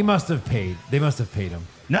all. He must have paid. They must have paid him.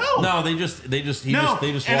 No, he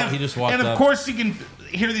just walked and up. of course you can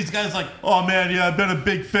hear these guys like, "Oh man, yeah, I've been a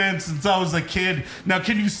big fan since I was a kid. Now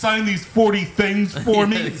can you sign these 40 things for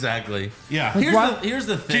me?" Exactly. Yeah. Here's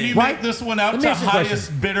the thing. Can you Why- make this one out Let me to ask you a question.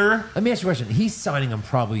 highest bidder? Let me ask you a question. He's signing them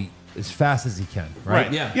probably as fast as he can,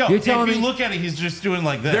 right? yeah. Yo, You're if telling you me- look at it, he's just doing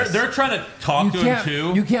like this. They're trying to talk to him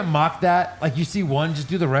too. You can't mock that. Like you see one, just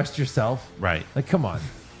do the rest yourself. Right. Like, come on.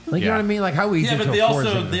 Like, you know Yeah. what I mean? Like, how easy Yeah, to but afford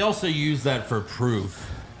something. they also use that for proof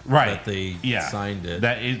Right. that they signed it.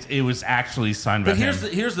 That it was actually signed by But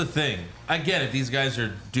him. here's the thing. I get it. These guys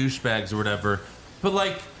are douchebags or whatever. But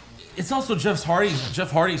like, it's also Jeff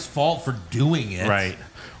Hardy's fault for doing it. Right.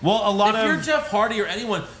 Well, a lot If of you're Jeff Hardy or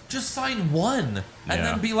anyone, just sign one and Yeah.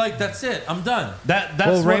 then be like, "That's it. I'm done." that's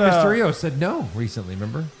well, Rey what, Mysterio said no recently,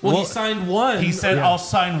 remember? Well, Well, he signed one. He said, Yeah. "I'll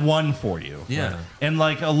sign one for you." Yeah. And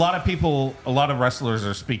like a lot of people, a lot of wrestlers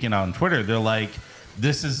are speaking on Twitter. They're like,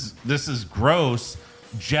 "This is gross.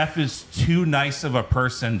 Jeff is too nice of a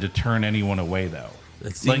person to turn anyone away, though."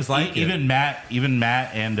 It seems like it. even Matt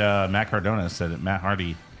and Matt Cardona said it. Matt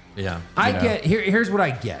Hardy. Yeah. I know. get here's what I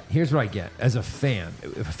get. Here's what I get as a fan.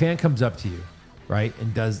 If a fan comes up to you, right,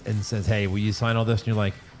 and says, "Hey, will you sign all this?" and you're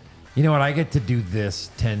like, "You know what? I get to do this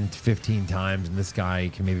 10 to 15 times, and this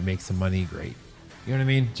guy can maybe make some money. Great." You know what I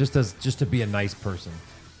mean? Just to be a nice person.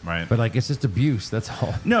 Right. But like, it's just abuse. That's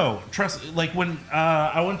all. No, trust. Like when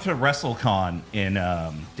I went to WrestleCon in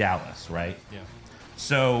Dallas, right? Yeah.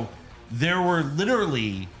 So there were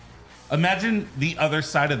literally, imagine the other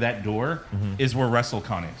side of that door is where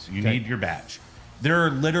WrestleCon is. You Okay. need your badge. There are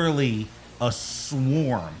literally a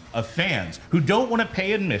swarm of fans who don't want to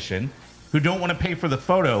pay admission, who don't want to pay for the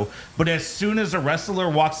photo, but as soon as a wrestler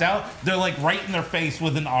walks out, they're like right in their face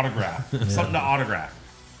with an autograph, something to autograph.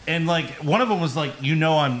 And like one of them was like,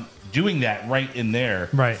 I'm doing that right in there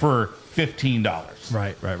Right. for $15.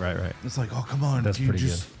 Right. It's like, oh, come on. That's dude, pretty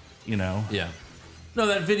just, Yeah. No,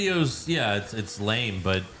 that video's it's lame,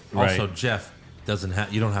 but also Right. Jeff doesn't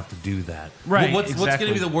have. You don't have to do that. Right, What's going to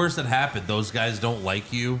exactly. be the worst that happened? Those guys don't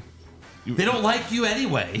like you. They don't like you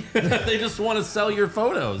anyway. They just want to sell your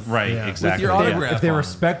photos. Right, exactly. With your autograph. If they on.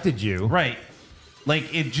 respected you, Right.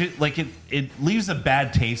 Like it leaves a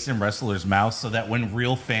bad taste in wrestlers' mouths, so that when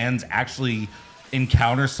real fans actually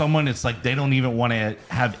encounter someone, it's like they don't even want to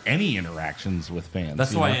have any interactions with fans.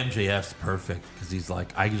 That's why MJF's perfect, because he's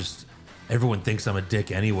like, everyone thinks I'm a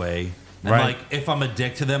dick anyway. And like, if I'm a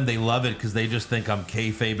dick to them, they love it because they just think I'm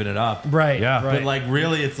kayfabing it up. right? Yeah. right. But like,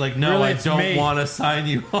 really, it's like, no, Really, I it's don't me. want to sign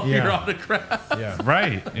you on Yeah. your autograph. yeah,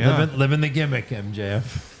 Right. Yeah. living the gimmick,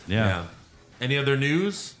 MJF. Yeah. Any other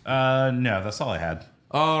news? No, that's all I had.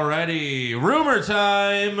 Alrighty, rumor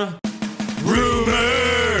time.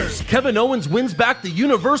 Rumors! Kevin Owens wins back the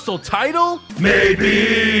Universal title?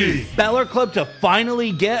 Maybe. Balor Club to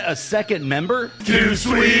finally get a second member? Too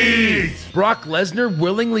sweet. Brock Lesnar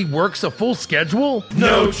willingly works a full schedule?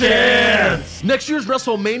 No chance. Next year's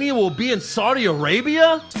WrestleMania will be in Saudi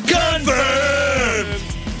Arabia? Confirmed.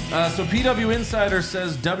 So PW Insider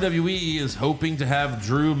says WWE is hoping to have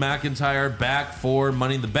Drew McIntyre back for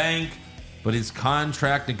Money in the Bank, but his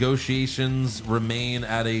contract negotiations remain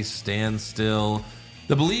at a standstill.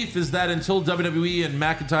 The belief is that until WWE and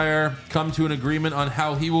McIntyre come to an agreement on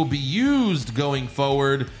how he will be used going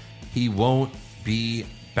forward, he won't be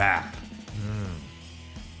back.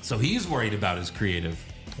 So he's worried about his creative,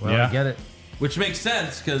 Well, Yeah. I get it. which makes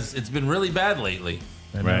sense because it's been really bad lately.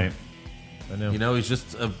 I know. Right. I know. You know, he's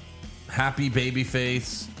just a happy baby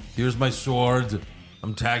face. Here's my sword.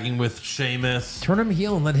 I'm tagging with Sheamus. Turn him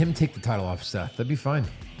heel and let him take the title off Seth. That'd be fine.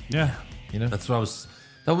 Yeah. You know. That's what I was.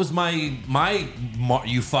 That was my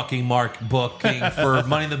you fucking Mark booking for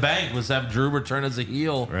Money in the Bank was have Drew return as a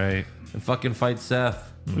heel Right. and fucking fight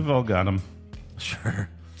Seth. We've all got him. Sure,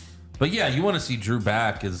 but yeah, you want to see Drew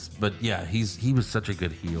back. But yeah, he was such a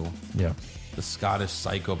good heel, Yeah. the Scottish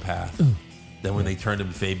psychopath. Then when they turned him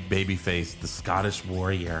babyface, the Scottish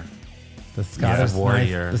warrior. The Scottish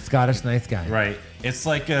warrior. nice, the Scottish nice guy. Right. It's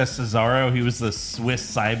like Cesaro. He was the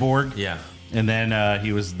Swiss cyborg. Yeah, And then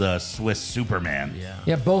he was the Swiss Superman. yeah.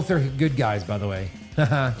 Yeah, both are good guys, by the way.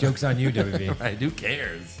 Joke's on you, WWE. Right? Who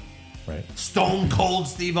cares? Right. Stone Cold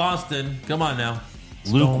Steve Austin. Come on now.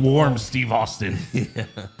 Lukewarm Steve Austin.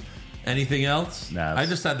 Anything else? No. I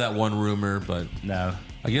just had that one rumor, but No.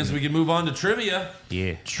 I guess we can move on to trivia.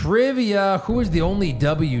 Yeah. Trivia. Who is the only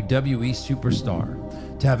WWE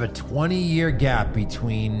superstar to have a 20-year gap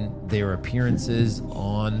between their appearances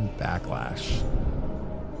on Backlash?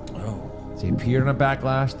 Oh. So he appeared on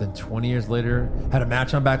Backlash, then 20 years later had a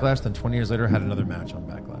match on Backlash, then 20 years later had another match on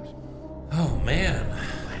Backlash. Oh, man.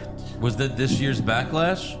 Was that this year's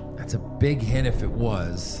Backlash? That's a big hint if it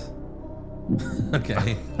was.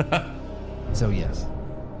 Okay. So yes.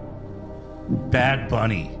 Bad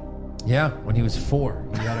Bunny. Yeah, when he was 4,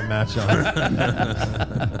 he had a match on.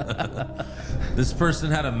 This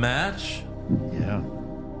person had a match? Yeah.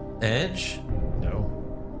 Edge?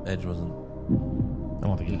 No. Edge wasn't. I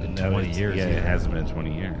don't think it's been No, 20 it's- years. Yeah, either. it hasn't been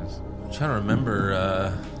 20 years. I'm trying to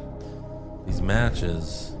remember these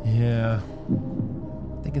matches. Yeah.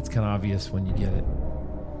 I think it's kind of obvious when you get it.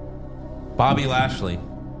 Bobby Lashley.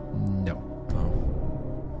 No.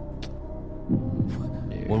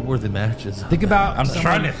 What were the matches? Think about I'm someone-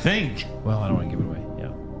 trying to think. Well, I don't want to give it away.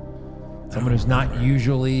 Yeah. Someone who's not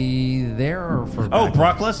usually there or for Oh, Backlash?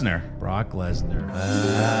 Brock Lesnar. Brock Lesnar.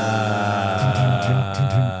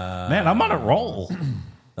 Man, I'm on a roll.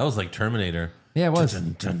 That was like Terminator. Yeah, it was. Yeah.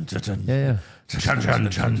 Chun, chun,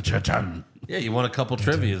 chun, chun, chun. Yeah, you won a couple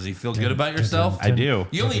trivias. You feel good about yourself? I do.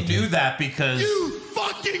 You only knew that because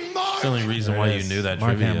Fucking Mark. it's the only reason why you knew that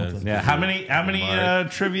Mark trivia. Hamilton. Yeah. How many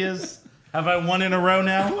trivias have I won in a row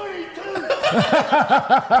now?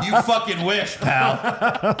 You fucking wish, pal.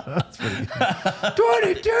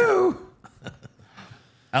 22!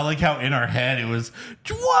 I like how in our head it was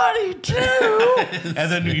 22. And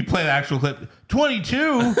then you play the actual clip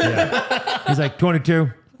 22. He's like, 22.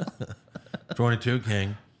 22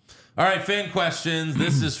 King. All right, fan questions.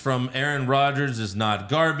 This is from Aaron Rodgers is not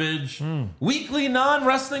garbage. Weekly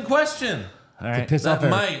non-wrestling question. All right. Piss off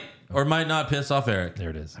That Eric. might or might not piss off Eric. There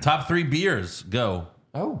it is. Top 3 beers. Go.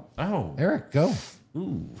 Oh, Oh. Eric, go.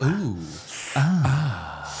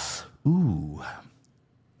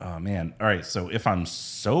 Oh man. All right. So if I'm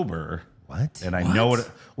sober, What? and I know what,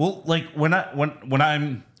 well, like when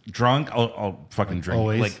I'm drunk, I'll fucking drink.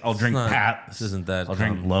 always? Like I'll drink It's not- Pat. this isn't that I'll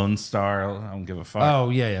drink common. Lone Star. I don't give a fuck. Oh,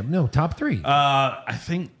 yeah. No, top 3. I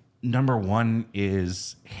think number 1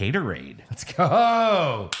 is Haterade. Let's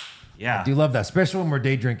go. Yeah. I do love that, especially when we're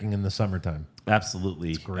day drinking in the summertime.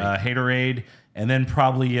 Absolutely. great. Haterade, and then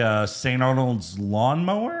probably St. Arnold's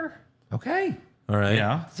Lawnmower. Okay. All right.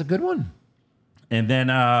 Yeah. That's a good one. And then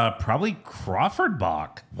probably Crawford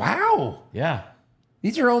Bach. Wow. Yeah.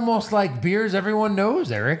 These are almost like beers everyone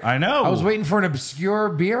knows, Eric. I know. I was waiting for an obscure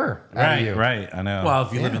beer. out of you. Right. I know. Well,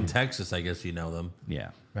 if you live in Texas, I guess you know them. yeah.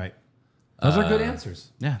 Right. Those are good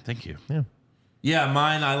answers. Yeah, thank you. Yeah. Yeah,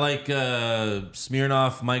 mine, I like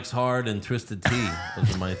Smirnoff, Mike's Hard, and Twisted Tea.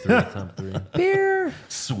 Those are my top 3. Beer.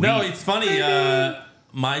 Sweet. No, it's funny.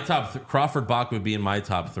 My top Crawford Bach would be in my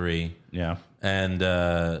top 3. Yeah. And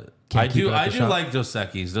Can't keep it at I the do shop. like Dos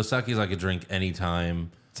Equis. Dos Equis I could drink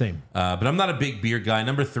anytime. Same. But I'm not a big beer guy.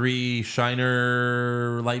 Number 3,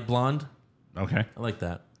 Shiner Light Blonde. Okay. I like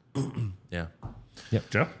that. Yeah.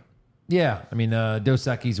 Joe? Yeah. I mean, Dos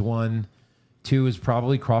Equis 1. 2 is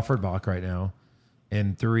probably Crawford Bach right now.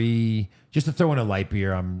 And 3, just to throw in a light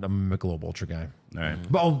beer, I'm a Michelob Ultra guy. All right.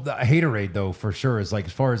 Well, the Haterade though, for sure, is like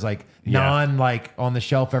as far as like Yeah. non like on the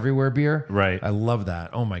shelf everywhere beer. Right. I love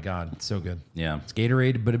that. Oh my god, it's so good. Yeah. It's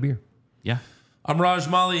Gatorade, but a beer. Yeah. I'm Raj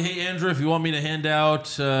Mali. Hey, Andrew, if you want me to hand out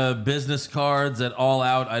business cards at All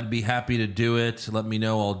Out, I'd be happy to do it. Let me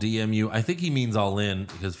know. I'll DM you. I think he means All In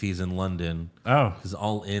because he's in London. Oh. Because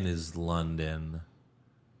All In is London.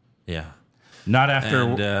 Yeah. Not after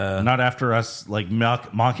And, not after us like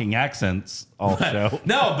mocking accents all show.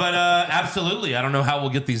 No, but absolutely. I don't know how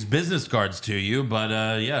we'll get these business cards to you, but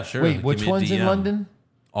yeah, sure. Wait, Give which me a one's in DM. London?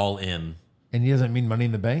 All In. And he doesn't mean Money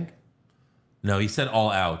in the Bank? No, he said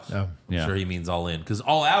All Out. Oh. I'm Yeah. sure he means All In. Because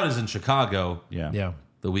All Out is in Chicago. Yeah. Yeah.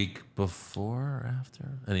 The week before or after?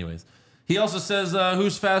 Anyways. He also says,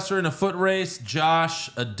 who's faster in a foot race,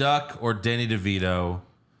 Josh, a duck, or Danny DeVito?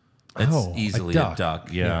 It's Oh, a easily duck. a duck.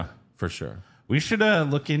 Yeah. For sure. We should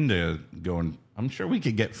look into going. I'm sure we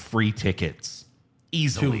could get free tickets To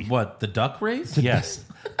easily. what? The duck race? Yes.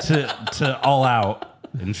 to All Out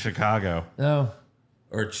in Chicago. Oh,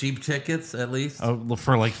 Or cheap tickets, at least?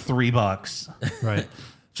 For like $3. right.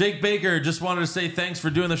 Jake Baker, just wanted to say thanks for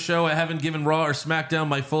doing the show. I haven't given Raw or SmackDown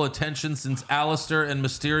my full attention since Alistair and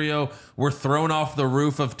Mysterio were thrown off the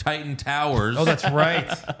roof of Titan Towers. Oh, that's right.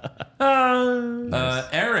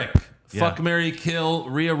 Eric, fuck, marry, kill,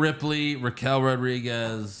 Rhea Ripley, Raquel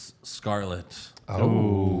Rodriguez, Scarlett.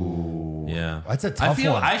 Oh. Yeah. That's a I tough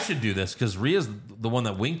feel one. I should do this because Rhea's the one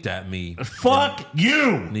that winked at me Fuck you.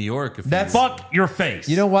 in New York. A few That's- years- Fuck your face.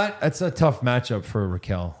 You know what? That's a tough matchup for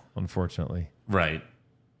Raquel, unfortunately. Right.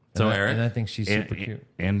 So, and Eric? I think she's super cute.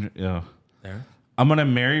 And Eric? I'm gonna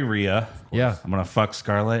marry Rhea. Yeah. I'm gonna fuck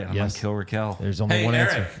Scarlett. And I'm Yes. gonna kill Raquel. There's only Hey, one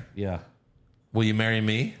Eric, answer. Yeah. will you marry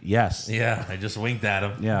me? Yes. Yeah, I just winked at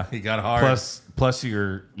him. Yeah. He got hard. Plus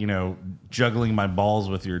you're, juggling my balls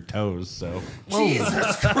with your toes, so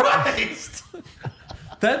Jesus Christ.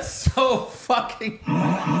 That's so fucking.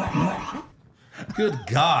 Good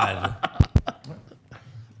God.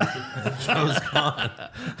 Joe's gone.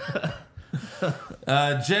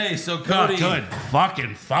 Jay, so Cody. good.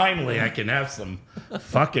 Fucking finally I can have some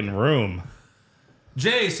fucking room.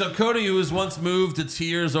 Jay, so Cody, who was once moved to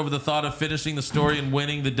tears over the thought of finishing the story and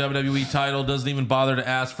winning the WWE title, doesn't even bother to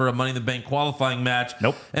ask for a Money in the Bank qualifying match.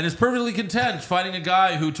 Nope. And is perfectly content fighting a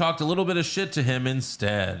guy who talked a little bit of shit to him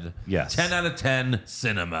instead. Yes. 10 out of 10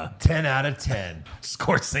 cinema. 10 out of 10.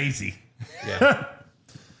 Scorsese. Yeah.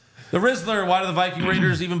 The Rizzler, why do the Viking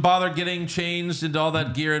Raiders even bother getting changed into all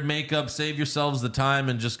that gear and makeup? Save yourselves the time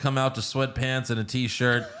and just come out to sweatpants and a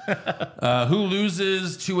t-shirt. Who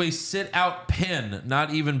loses to a sit-out pin?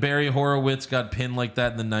 Not even Barry Horowitz got pinned like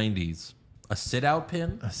that in the 90s. A sit-out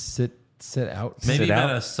pin? A sit out. Maybe Sit you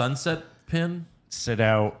meant out? a sunset pin? Sit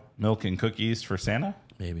out milk and cookies for Santa?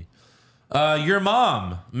 Maybe. Your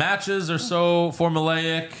mom. Matches are so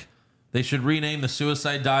formulaic. They should rename the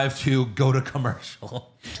suicide dive to go to commercial.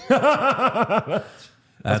 That's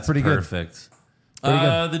pretty good. perfect. Pretty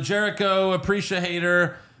good. The Jericho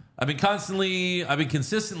Appreciator. I've been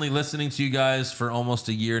consistently listening to you guys for almost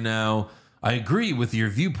a year now. I agree with your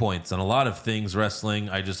viewpoints on a lot of things wrestling.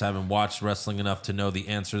 I just haven't watched wrestling enough to know the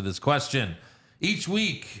answer to this question. Each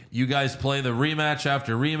week, you guys play the rematch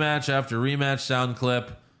after rematch after rematch sound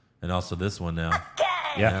clip, and also this one now.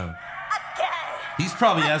 Yeah. He's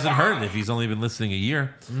probably hasn't heard it if he's only been listening a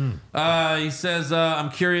year. He says, I'm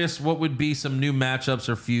curious what would be some new matchups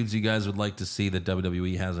or feuds you guys would like to see that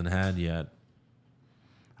WWE hasn't had yet.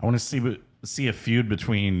 I want to see a feud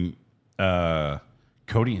between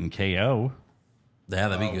Cody and KO. Yeah,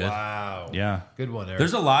 that'd be good. Wow. Yeah. Good one, Eric.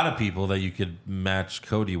 There's a lot of people that you could match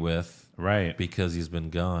Cody with Right. because he's been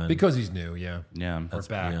gone. because he's new, yeah. Yeah. Or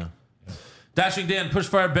back. Yeah. Dashing Dan,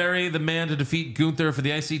 Pushfire Barry, the man to defeat Gunther for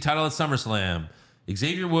the IC title at SummerSlam.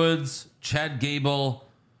 Xavier Woods, Chad Gable,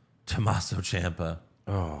 Tommaso Ciampa.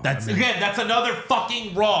 Oh, that's another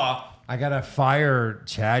fucking Raw. I gotta fire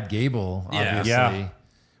Chad Gable, Yeah. obviously. Yeah.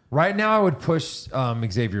 Right now, I would push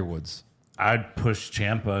Xavier Woods. I'd push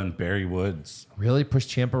Ciampa and Barry Woods. Really? Push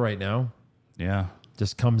Ciampa right now? Yeah.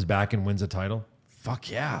 Just comes back and wins a title?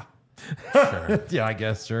 Fuck yeah. Sure. Yeah, I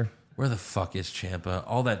guess, sure. Where the fuck is Ciampa?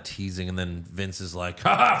 All that teasing, and then Vince is like,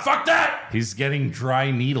 haha, fuck that! He's getting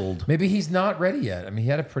dry needled. Maybe he's not ready yet. I mean, he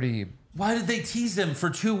had a pretty... Why did they tease him for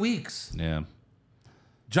 2 weeks? Yeah.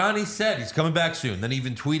 Johnny said he's coming back soon, then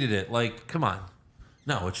even tweeted it. Like, come on.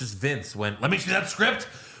 No, it's just Vince went, let me see that script.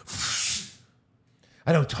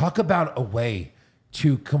 I know. Talk about a way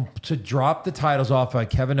to drop the titles off by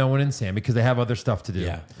Kevin Owens and Sam because they have other stuff to do.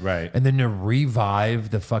 Yeah, right. And then to revive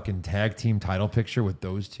the fucking tag team title picture with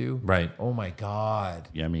those two. Right. Oh my God.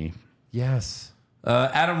 Yummy. Yes.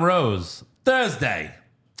 Adam Rose, Thursday.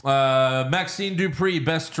 Maxine Dupree,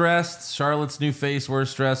 best dressed. Charlotte's new face,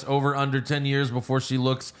 worst dressed. Over under 10 years before she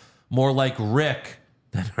looks more like Rick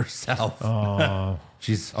than herself. Oh.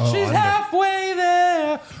 She's halfway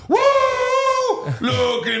there. Woo!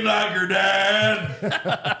 Looking like her dad.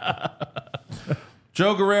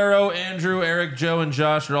 Joe Guerrero, Andrew, Eric, Joe, and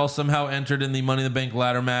Josh are all somehow entered in the Money in the Bank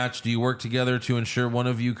ladder match. Do you work together to ensure one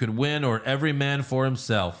of you could win, or every man for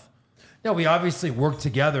himself? No, we obviously work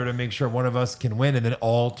together to make sure one of us can win and then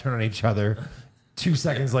all turn on each other 2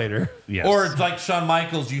 seconds later. Yes. Or like Shawn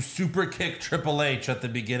Michaels, you super kick Triple H at the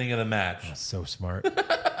beginning of the match. So smart.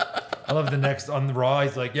 I love the next on the Raw.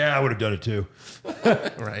 He's like, yeah, I would have done it too.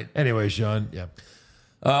 Right. Anyway, Sean, yeah.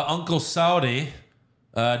 Uncle Saudi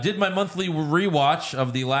did my monthly rewatch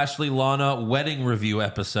of the Lashley Lana wedding review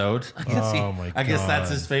episode. I guess that's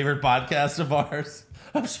his favorite podcast of ours.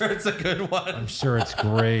 I'm sure it's a good one. I'm sure it's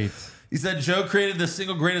great. He said Joe created the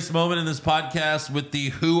single greatest moment in this podcast with the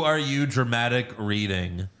 "Who Are You" dramatic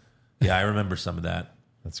reading. Yeah, I remember some of that.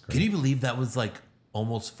 That's great. Can you believe that was like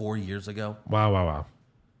almost 4 years ago? Wow.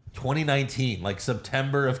 2019, like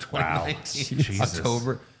September of 2019. Wow.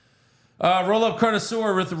 October. Roll Up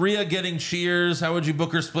Carnosaur with Rhea getting cheers. How would you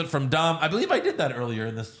book her split from Dom? I believe I did that earlier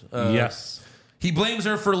in this. Yes. He blames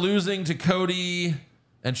her for losing to Cody,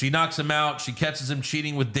 and she knocks him out. She catches him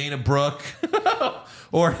cheating with Dana Brooke.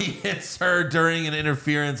 Or he hits her during an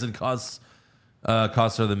interference and costs her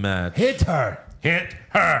the match. Hit her. Hit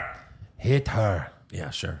her. Yeah,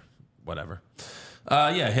 sure. Whatever.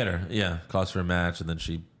 Hit her. Yeah, cost her a match, and then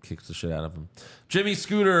she kicks the shit out of him. Jimmy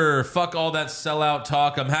Scooter, fuck all that sellout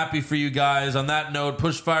talk. I'm happy for you guys. On that note,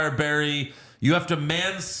 Pushfire Barry, you have to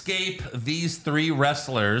manscape these 3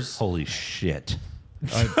 wrestlers. Holy shit.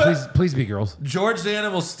 All right, please be girls. George the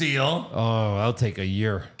Animal Steel. Oh, I'll take a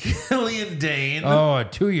year. Killian Dane. Oh,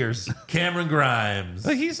 2 years. Cameron Grimes.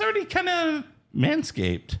 But he's already kind of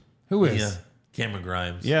manscaped. Who is? Yeah, Cameron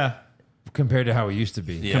Grimes. Yeah. Compared to how he used to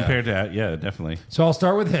be. Yeah. Compared to that, yeah, definitely. So I'll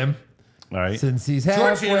start with him. All right. Since he's George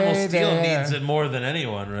halfway the Animal Steel there. needs it more than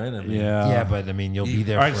anyone, right? I mean, Yeah, but I mean, you'll be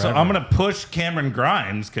there All right, forever. so I'm going to push Cameron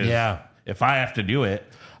Grimes because if I have to do it,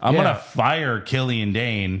 I'm going to fire Killian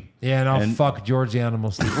Dane. Yeah, and I'll fuck George the Animal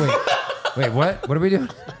Steel. Wait, what? What are we doing?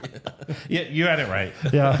 Yeah, you had it right.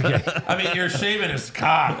 Yeah, okay. I mean, you're shaving his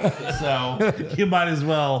cock, so You might as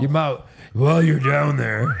well. You might, while you're down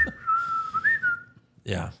there.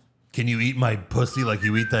 yeah. Can you eat my pussy like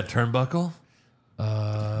you eat that turnbuckle?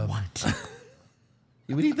 What?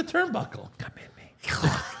 You would eat the turnbuckle. Come in me.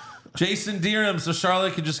 Jason Deerham, so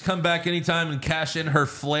Charlotte could just come back anytime and cash in her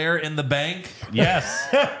Flair in the bank. Yes.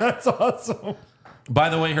 That's awesome. By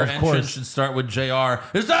the way, her entrance course. should start with JR.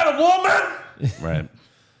 Is that a woman? Right.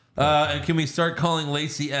 And can we start calling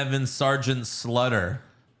Lacey Evans Sergeant Slutter?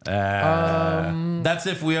 That's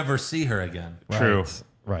if we ever see her again. True.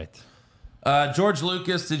 Right. George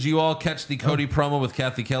Lucas, did you all catch the Cody promo with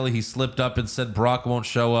Kathy Kelly? He slipped up and said Brock won't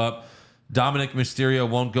show up. Dominic Mysterio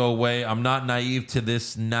won't go away. I'm not naive to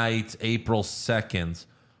this night, April 2nd.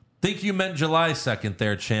 Think you meant July 2nd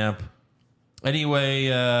there, champ. Anyway,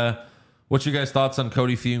 what's your guys' thoughts on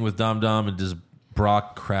Cody feuding with Dom Dom, and does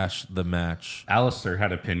Brock crash the match? Alistair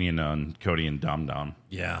had opinion on Cody and Dom Dom.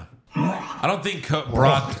 Yeah. I don't think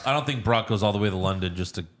Brock goes all the way to London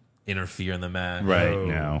just to interfere in the match. Right.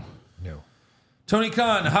 No. Tony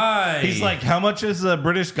Khan, hi. He's like, how much is the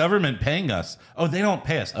British government paying us? Oh, they don't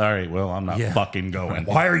pay us. All right, well, I'm not fucking going.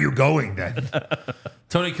 Why are you going then?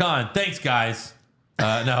 Tony Khan, thanks, guys.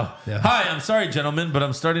 No. Yeah. Hi, I'm sorry, gentlemen, but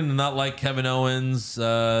I'm starting to not like Kevin Owens.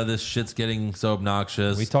 This shit's getting so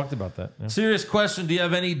obnoxious. We talked about that. Yeah. Serious question. Do you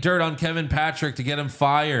have any dirt on Kevin Patrick to get him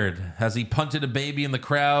fired? Has he punted a baby in the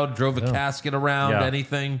crowd, drove a casket around,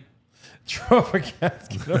 anything? Drove a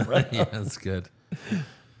casket around. Yeah, that's good.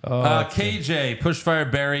 KJ,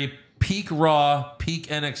 Pushfire Barry, peak Raw, peak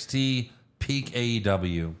NXT, peak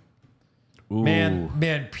AEW. Ooh.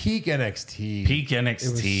 Man, peak NXT. Peak NXT.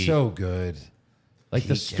 It was so good. Like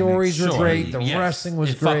the stories were great, the wrestling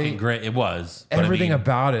was great. Fucking great. It was. But Everything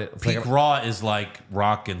about it. Peak Like, Raw is like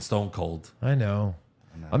Rock and Stone Cold. I know.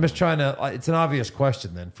 I'm just trying to. It's an obvious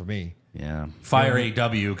question then for me. Yeah. Fire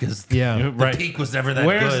AW because Yeah. the peak was never that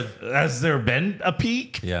good. Has there been a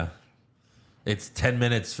peak? Yeah. It's 10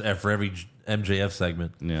 minutes for every MJF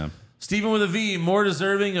segment. Yeah. Steven with a V, more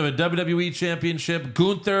deserving of a WWE championship,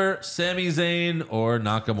 Gunther, Sami Zayn, or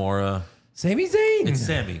Nakamura? Sami Zayn. It's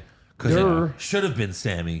Sami. Because it should have been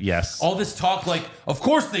Sami. Yes. All this talk like, of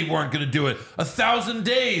course they weren't going to do it. 1,000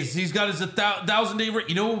 days. He's got his 1,000-day...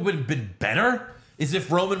 You know what would have been better? Is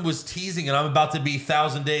if Roman was teasing and I'm about to be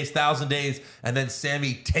 1,000 days, and then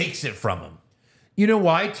Sami takes it from him. You know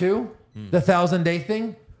why, too? The 1,000-day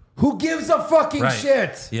thing? Who gives a fucking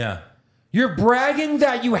shit? Yeah. You're bragging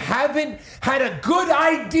that you haven't had a good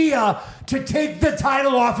idea to take the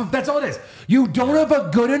title off of. That's all it is. You don't have a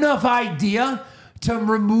good enough idea to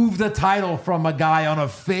remove the title from a guy on a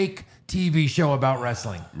fake TV show about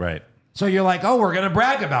wrestling. Right. So you're like, oh, we're going to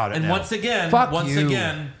brag about it. And now. once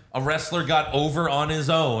again, a wrestler got over on his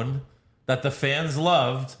own that the fans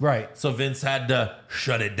loved. Right. So Vince had to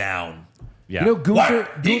shut it down. Yeah. You know,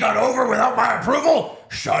 Gunther, He got over without my approval?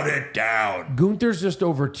 Shut it down. Gunther's just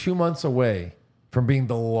over 2 months away from being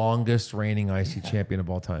the longest reigning IC champion of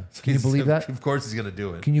all time. Can you believe that? Of course he's going to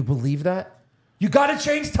do it. Can you believe that? You got to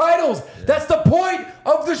change titles. Yeah. That's the point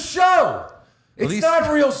of the show. It's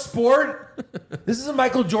not real sport. This isn't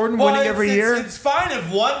Michael Jordan winning every year. It's fine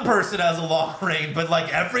if one person has a long reign, but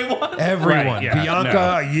like everyone? Everyone. Right, yeah,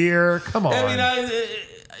 Bianca, a year. Come on. I mean,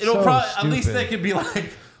 it'll So probably, at stupid. least they could be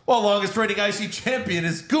like, well, longest reigning IC champion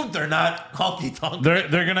is Gunther, not Honky Tonk. They're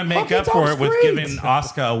going to make Honky up for Tonk's it with great. giving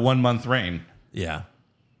Asuka a 1 month reign. Yeah,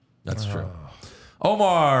 that's true.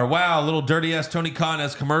 Omar, wow, little dirty ass Tony Khan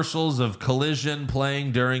has commercials of Collision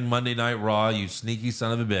playing during Monday Night Raw. You sneaky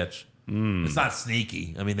son of a bitch. It's not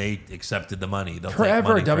sneaky. I mean, they accepted the money. They'll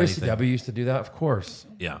Forever, take money for WCW anything. used to do that, of course.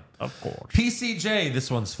 Yeah, Of course. PCJ,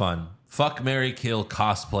 this one's fun. Fuck, Marry, Kill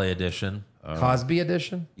cosplay edition. Cosby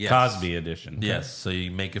edition? Yes. Cosby edition. Yes, so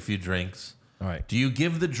you make a few drinks. All right. Do you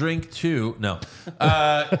give the drink to... No.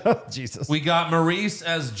 Jesus. We got Maurice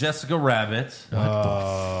as Jessica Rabbit.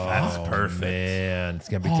 That's perfect. Man, it's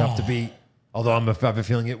going to be tough to beat. Although I have a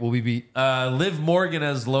feeling it will be beat Liv Morgan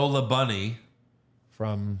as Lola Bunny.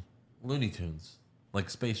 from... Looney Tunes. Like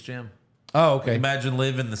Space Jam. Oh, okay. Imagine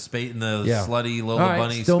Liv in the Yeah. slutty Lola All right,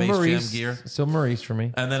 Bunny still Space Maurice. Jam gear. Still Maurice for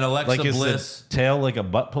me. And then Alexa Like is Bliss. the tail like a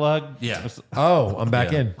butt plug? Yeah. Oh, I'm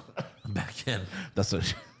back Yeah. in. I'm back in. That's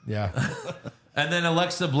what. Yeah. And then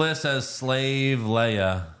Alexa Bliss as Slave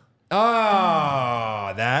Leia.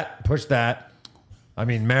 Oh, that. Push that. I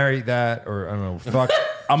mean, marry that, or I don't know, fuck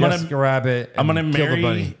Jessica Rabbit. I'm gonna kill the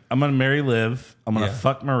bunny. marry. I'm gonna marry Liv. I'm gonna Yeah.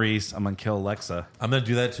 fuck Maurice. I'm gonna kill Alexa. I'm going to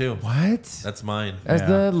do that too. What? That's mine. As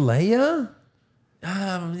the Leia?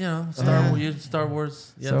 Star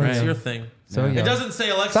Wars. Yeah, So that's young. your thing. So It young. doesn't say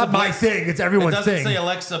Alexa It's not my Bliss. thing. It's It everyone's doesn't thing. say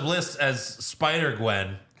Alexa Bliss as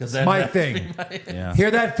Spider-Gwen. It's my thing. Yeah.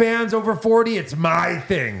 Hear that, fans over 40? It's my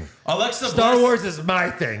thing. Alexa Star Bliss. Wars is my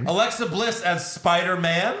thing. Alexa Bliss as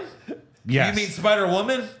Spider-Man? Yes. You mean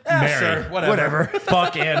Spider-Woman? Mary. Sure, whatever.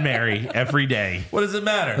 Fuck and marry every day. What does it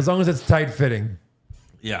matter? As long as it's tight fitting.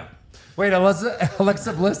 Yeah. Wait,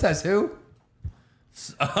 Alexa Bliss has who?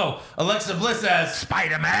 Oh, Alexa Bliss as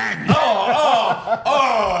Spider-Man.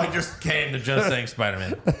 I just came to just saying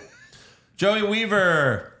Spider-Man. Joey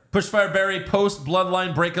Weaver. Pushfire Barry post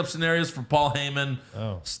bloodline breakup scenarios for Paul Heyman.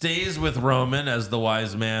 Stays with Roman as the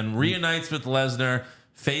wise man. Reunites with Lesnar.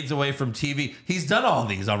 Fades away from TV. He's done all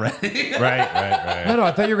these already. Right. No,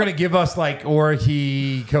 I thought you were going to give us or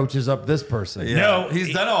he coaches up this person. Yeah. No,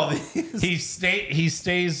 he's done all these. He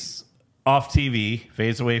stays off TV,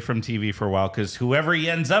 fades away from TV for a while because whoever he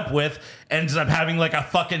ends up with ends up having like a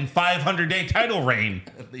fucking 500-day title reign.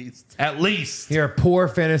 At least. Here, poor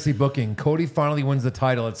fantasy booking. Cody finally wins the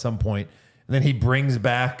title at some point, and then he brings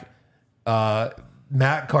back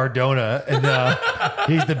Matt Cardona, and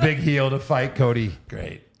he's the big heel to fight Cody.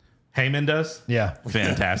 Great. Heyman does? Yeah.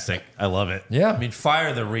 Fantastic. I love it. Yeah. I mean,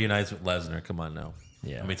 fire the reunites with Lesnar. Come on now.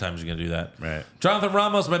 Yeah. How many times are you going to do that? Right. Jonathan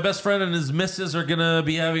Ramos, my best friend and his missus are going to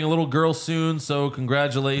be having a little girl soon. So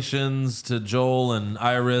congratulations to Joel and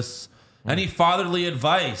Iris. Any fatherly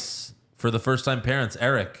advice for the first-time parents?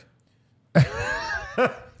 Eric.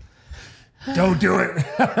 Don't do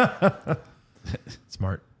it.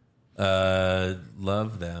 Smart.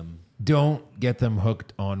 Love them. Don't get them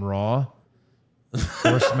hooked on Raw or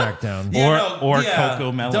SmackDown.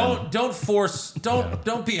 Coco Melon. Don't force.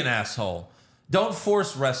 Don't be an asshole. Don't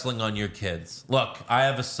force wrestling on your kids. Look, I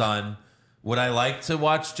have a son. Would I like to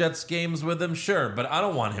watch Jets games with him? Sure, but I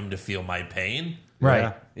don't want him to feel my pain. Right.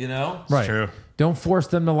 Yeah. You know? Right. True. Don't force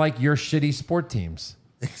them to like your shitty sport teams.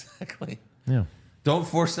 Exactly. Yeah. Don't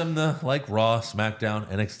force them to like Raw, SmackDown,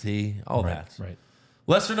 NXT, all that. Right.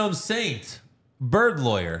 Lesser known saint, Bird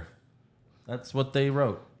Lawyer. That's what they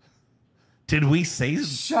wrote. Did we say?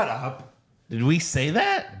 Shut up. Did we say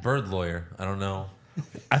that? Bird Lawyer. I don't know.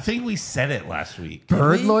 I think we said it last week.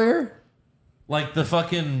 Bird lawyer? Like the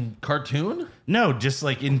fucking cartoon? No, just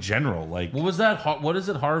like in general. Like What was that? What is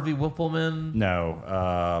it? Harvey Whippleman?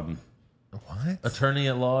 no. What? Attorney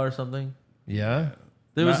at law or something? Yeah.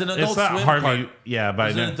 There was an Adult it's not Swim Harvey. Yeah,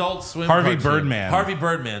 but There's an Adult Swim Harvey cartoon. Birdman. Harvey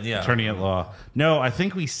Birdman, yeah. Attorney at law. No, I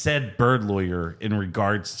think we said bird lawyer in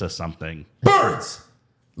regards to something. Birds!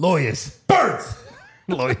 Lawyers. Birds!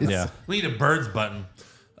 Lawyers. Yeah. We need a birds button.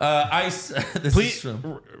 Ice. This Please is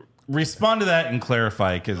from, respond to that and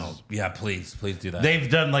clarify because yeah, please do that. they've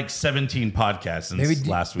done like 17 podcasts since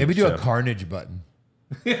last week. Maybe do a carnage button.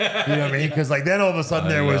 You know what I mean? Because like then all of a sudden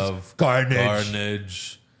there was carnage.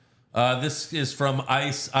 Carnage. This is from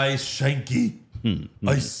Ice Shanky.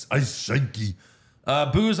 Ice Shanky.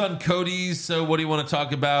 Booze on Cody's. So what do you want to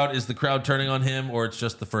talk about? Is the crowd turning on him or it's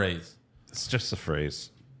just the phrase? It's just a phrase.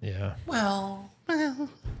 Yeah. Well.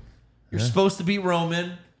 You're supposed to beat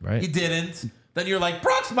Roman. Right. You didn't. Then you're like,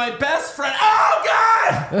 Brock's my best friend. Oh,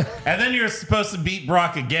 God! And then you're supposed to beat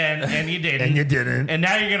Brock again, and you didn't. And you didn't. And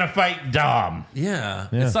now you're going to fight Dom. Yeah.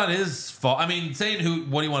 It's not his fault. I mean, saying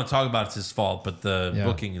what do you want to talk about is his fault, but the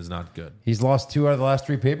booking is not good. He's lost 2 out of the last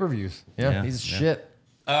 3 pay-per-views. Yeah. He's shit.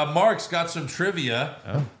 Mark's got some trivia.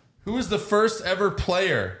 Oh. Who was the first ever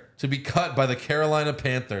player to be cut by the Carolina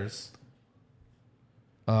Panthers?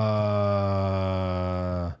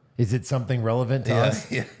 Is it something relevant to us?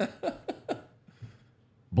 Yeah.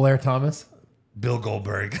 Blair Thomas? Bill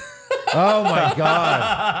Goldberg. Oh my God.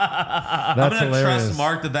 I'm That's going to hilarious. trust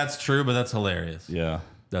Mark that that's true, but that's hilarious. Yeah.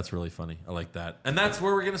 That's really funny. I like that. And that's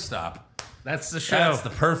where we're going to stop. That's the show. That's the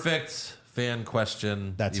perfect fan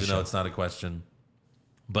question, That's even the though show. it's not a question.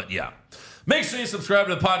 But yeah. Make sure you subscribe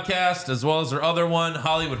to the podcast as well as our other one,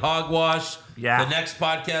 Hollywood Hogwash. Yeah. The next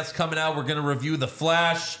podcast coming out, we're going to review The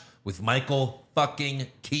Flash with Michael fucking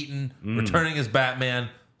Keaton returning as Batman.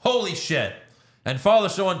 Holy shit. And follow the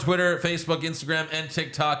show on Twitter, Facebook, Instagram, and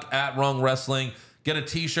TikTok at Wrong Wrestling. Get a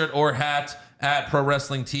t-shirt or hat at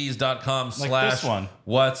prowrestlingtees.com this one.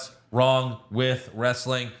 What's wrong with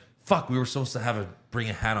wrestling. Fuck, we were supposed to bring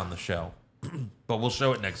a hat on the show. But we'll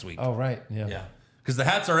show it next week. Oh, right. Yeah. Yeah. Because the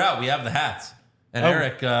hats are out. We have the hats. And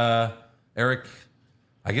Eric,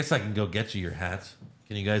 I guess I can go get you your hats.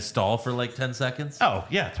 Can you guys stall for like 10 seconds? Oh,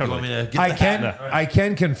 yeah, You totally. want me to get the hat? I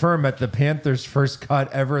can confirm that the Panthers' first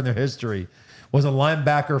cut ever in their history was a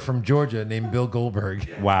linebacker from Georgia named Bill Goldberg.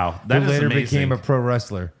 Wow. That who is later amazing. became a pro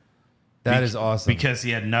wrestler. That is awesome. Because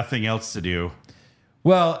he had nothing else to do.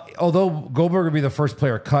 Well, although Goldberg would be the first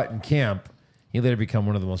player cut in camp, he later became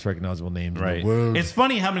one of the most recognizable names in Right. the world. It's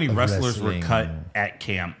funny how many of wrestlers were wrestling. cut at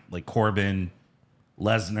camp, like Corbin,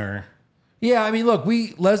 Lesnar. Yeah, I mean, look,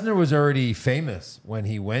 Lesnar was already famous when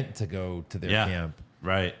he went to go to their Yeah. camp.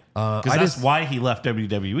 Right. I Because that's just- why he left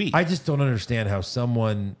WWE. I just don't understand how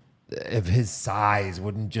someone of his size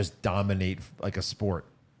wouldn't just dominate like a sport.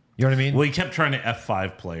 You know what I mean? well, he kept trying to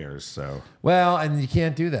F5 players, so Well, and you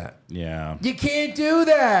can't do that. yeah. You can't do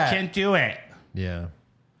that. Can't do it. Yeah.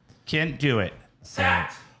 Can't do it. So,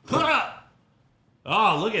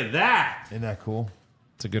 Oh, look at that. isn't that cool?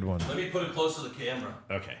 It's a good one. Let me put it close to the camera.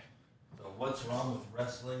 Okay. So what's wrong with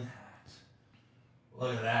wrestling hats?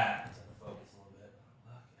 Look at that. It's in focus a little bit.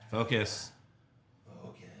 Focus.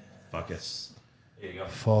 Focus. There you go.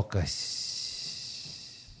 Focus.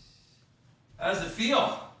 How does it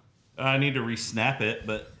feel? I need to re-snap it,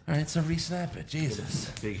 but All right, so re-snap it. Jesus.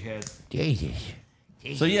 big head. Jesus.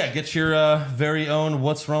 So yeah, get your very own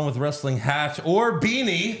What's Wrong with Wrestling hat or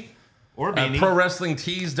beanie Or at beanie.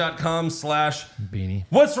 prowrestlingtees.com/. Beanie.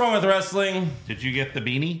 What's Wrong with Wrestling? Did you get the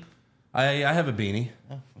beanie? I have a beanie.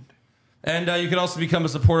 Oh, okay. And you can also become a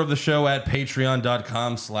supporter of the show at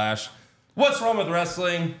patreon.com/. What's Wrong with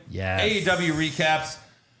Wrestling? Yes. AEW recaps,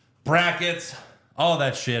 brackets, all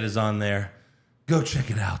that shit is on there. Go check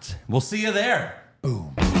it out. We'll see you there.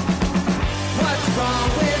 Boom. What's wrong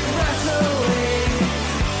with wrestling?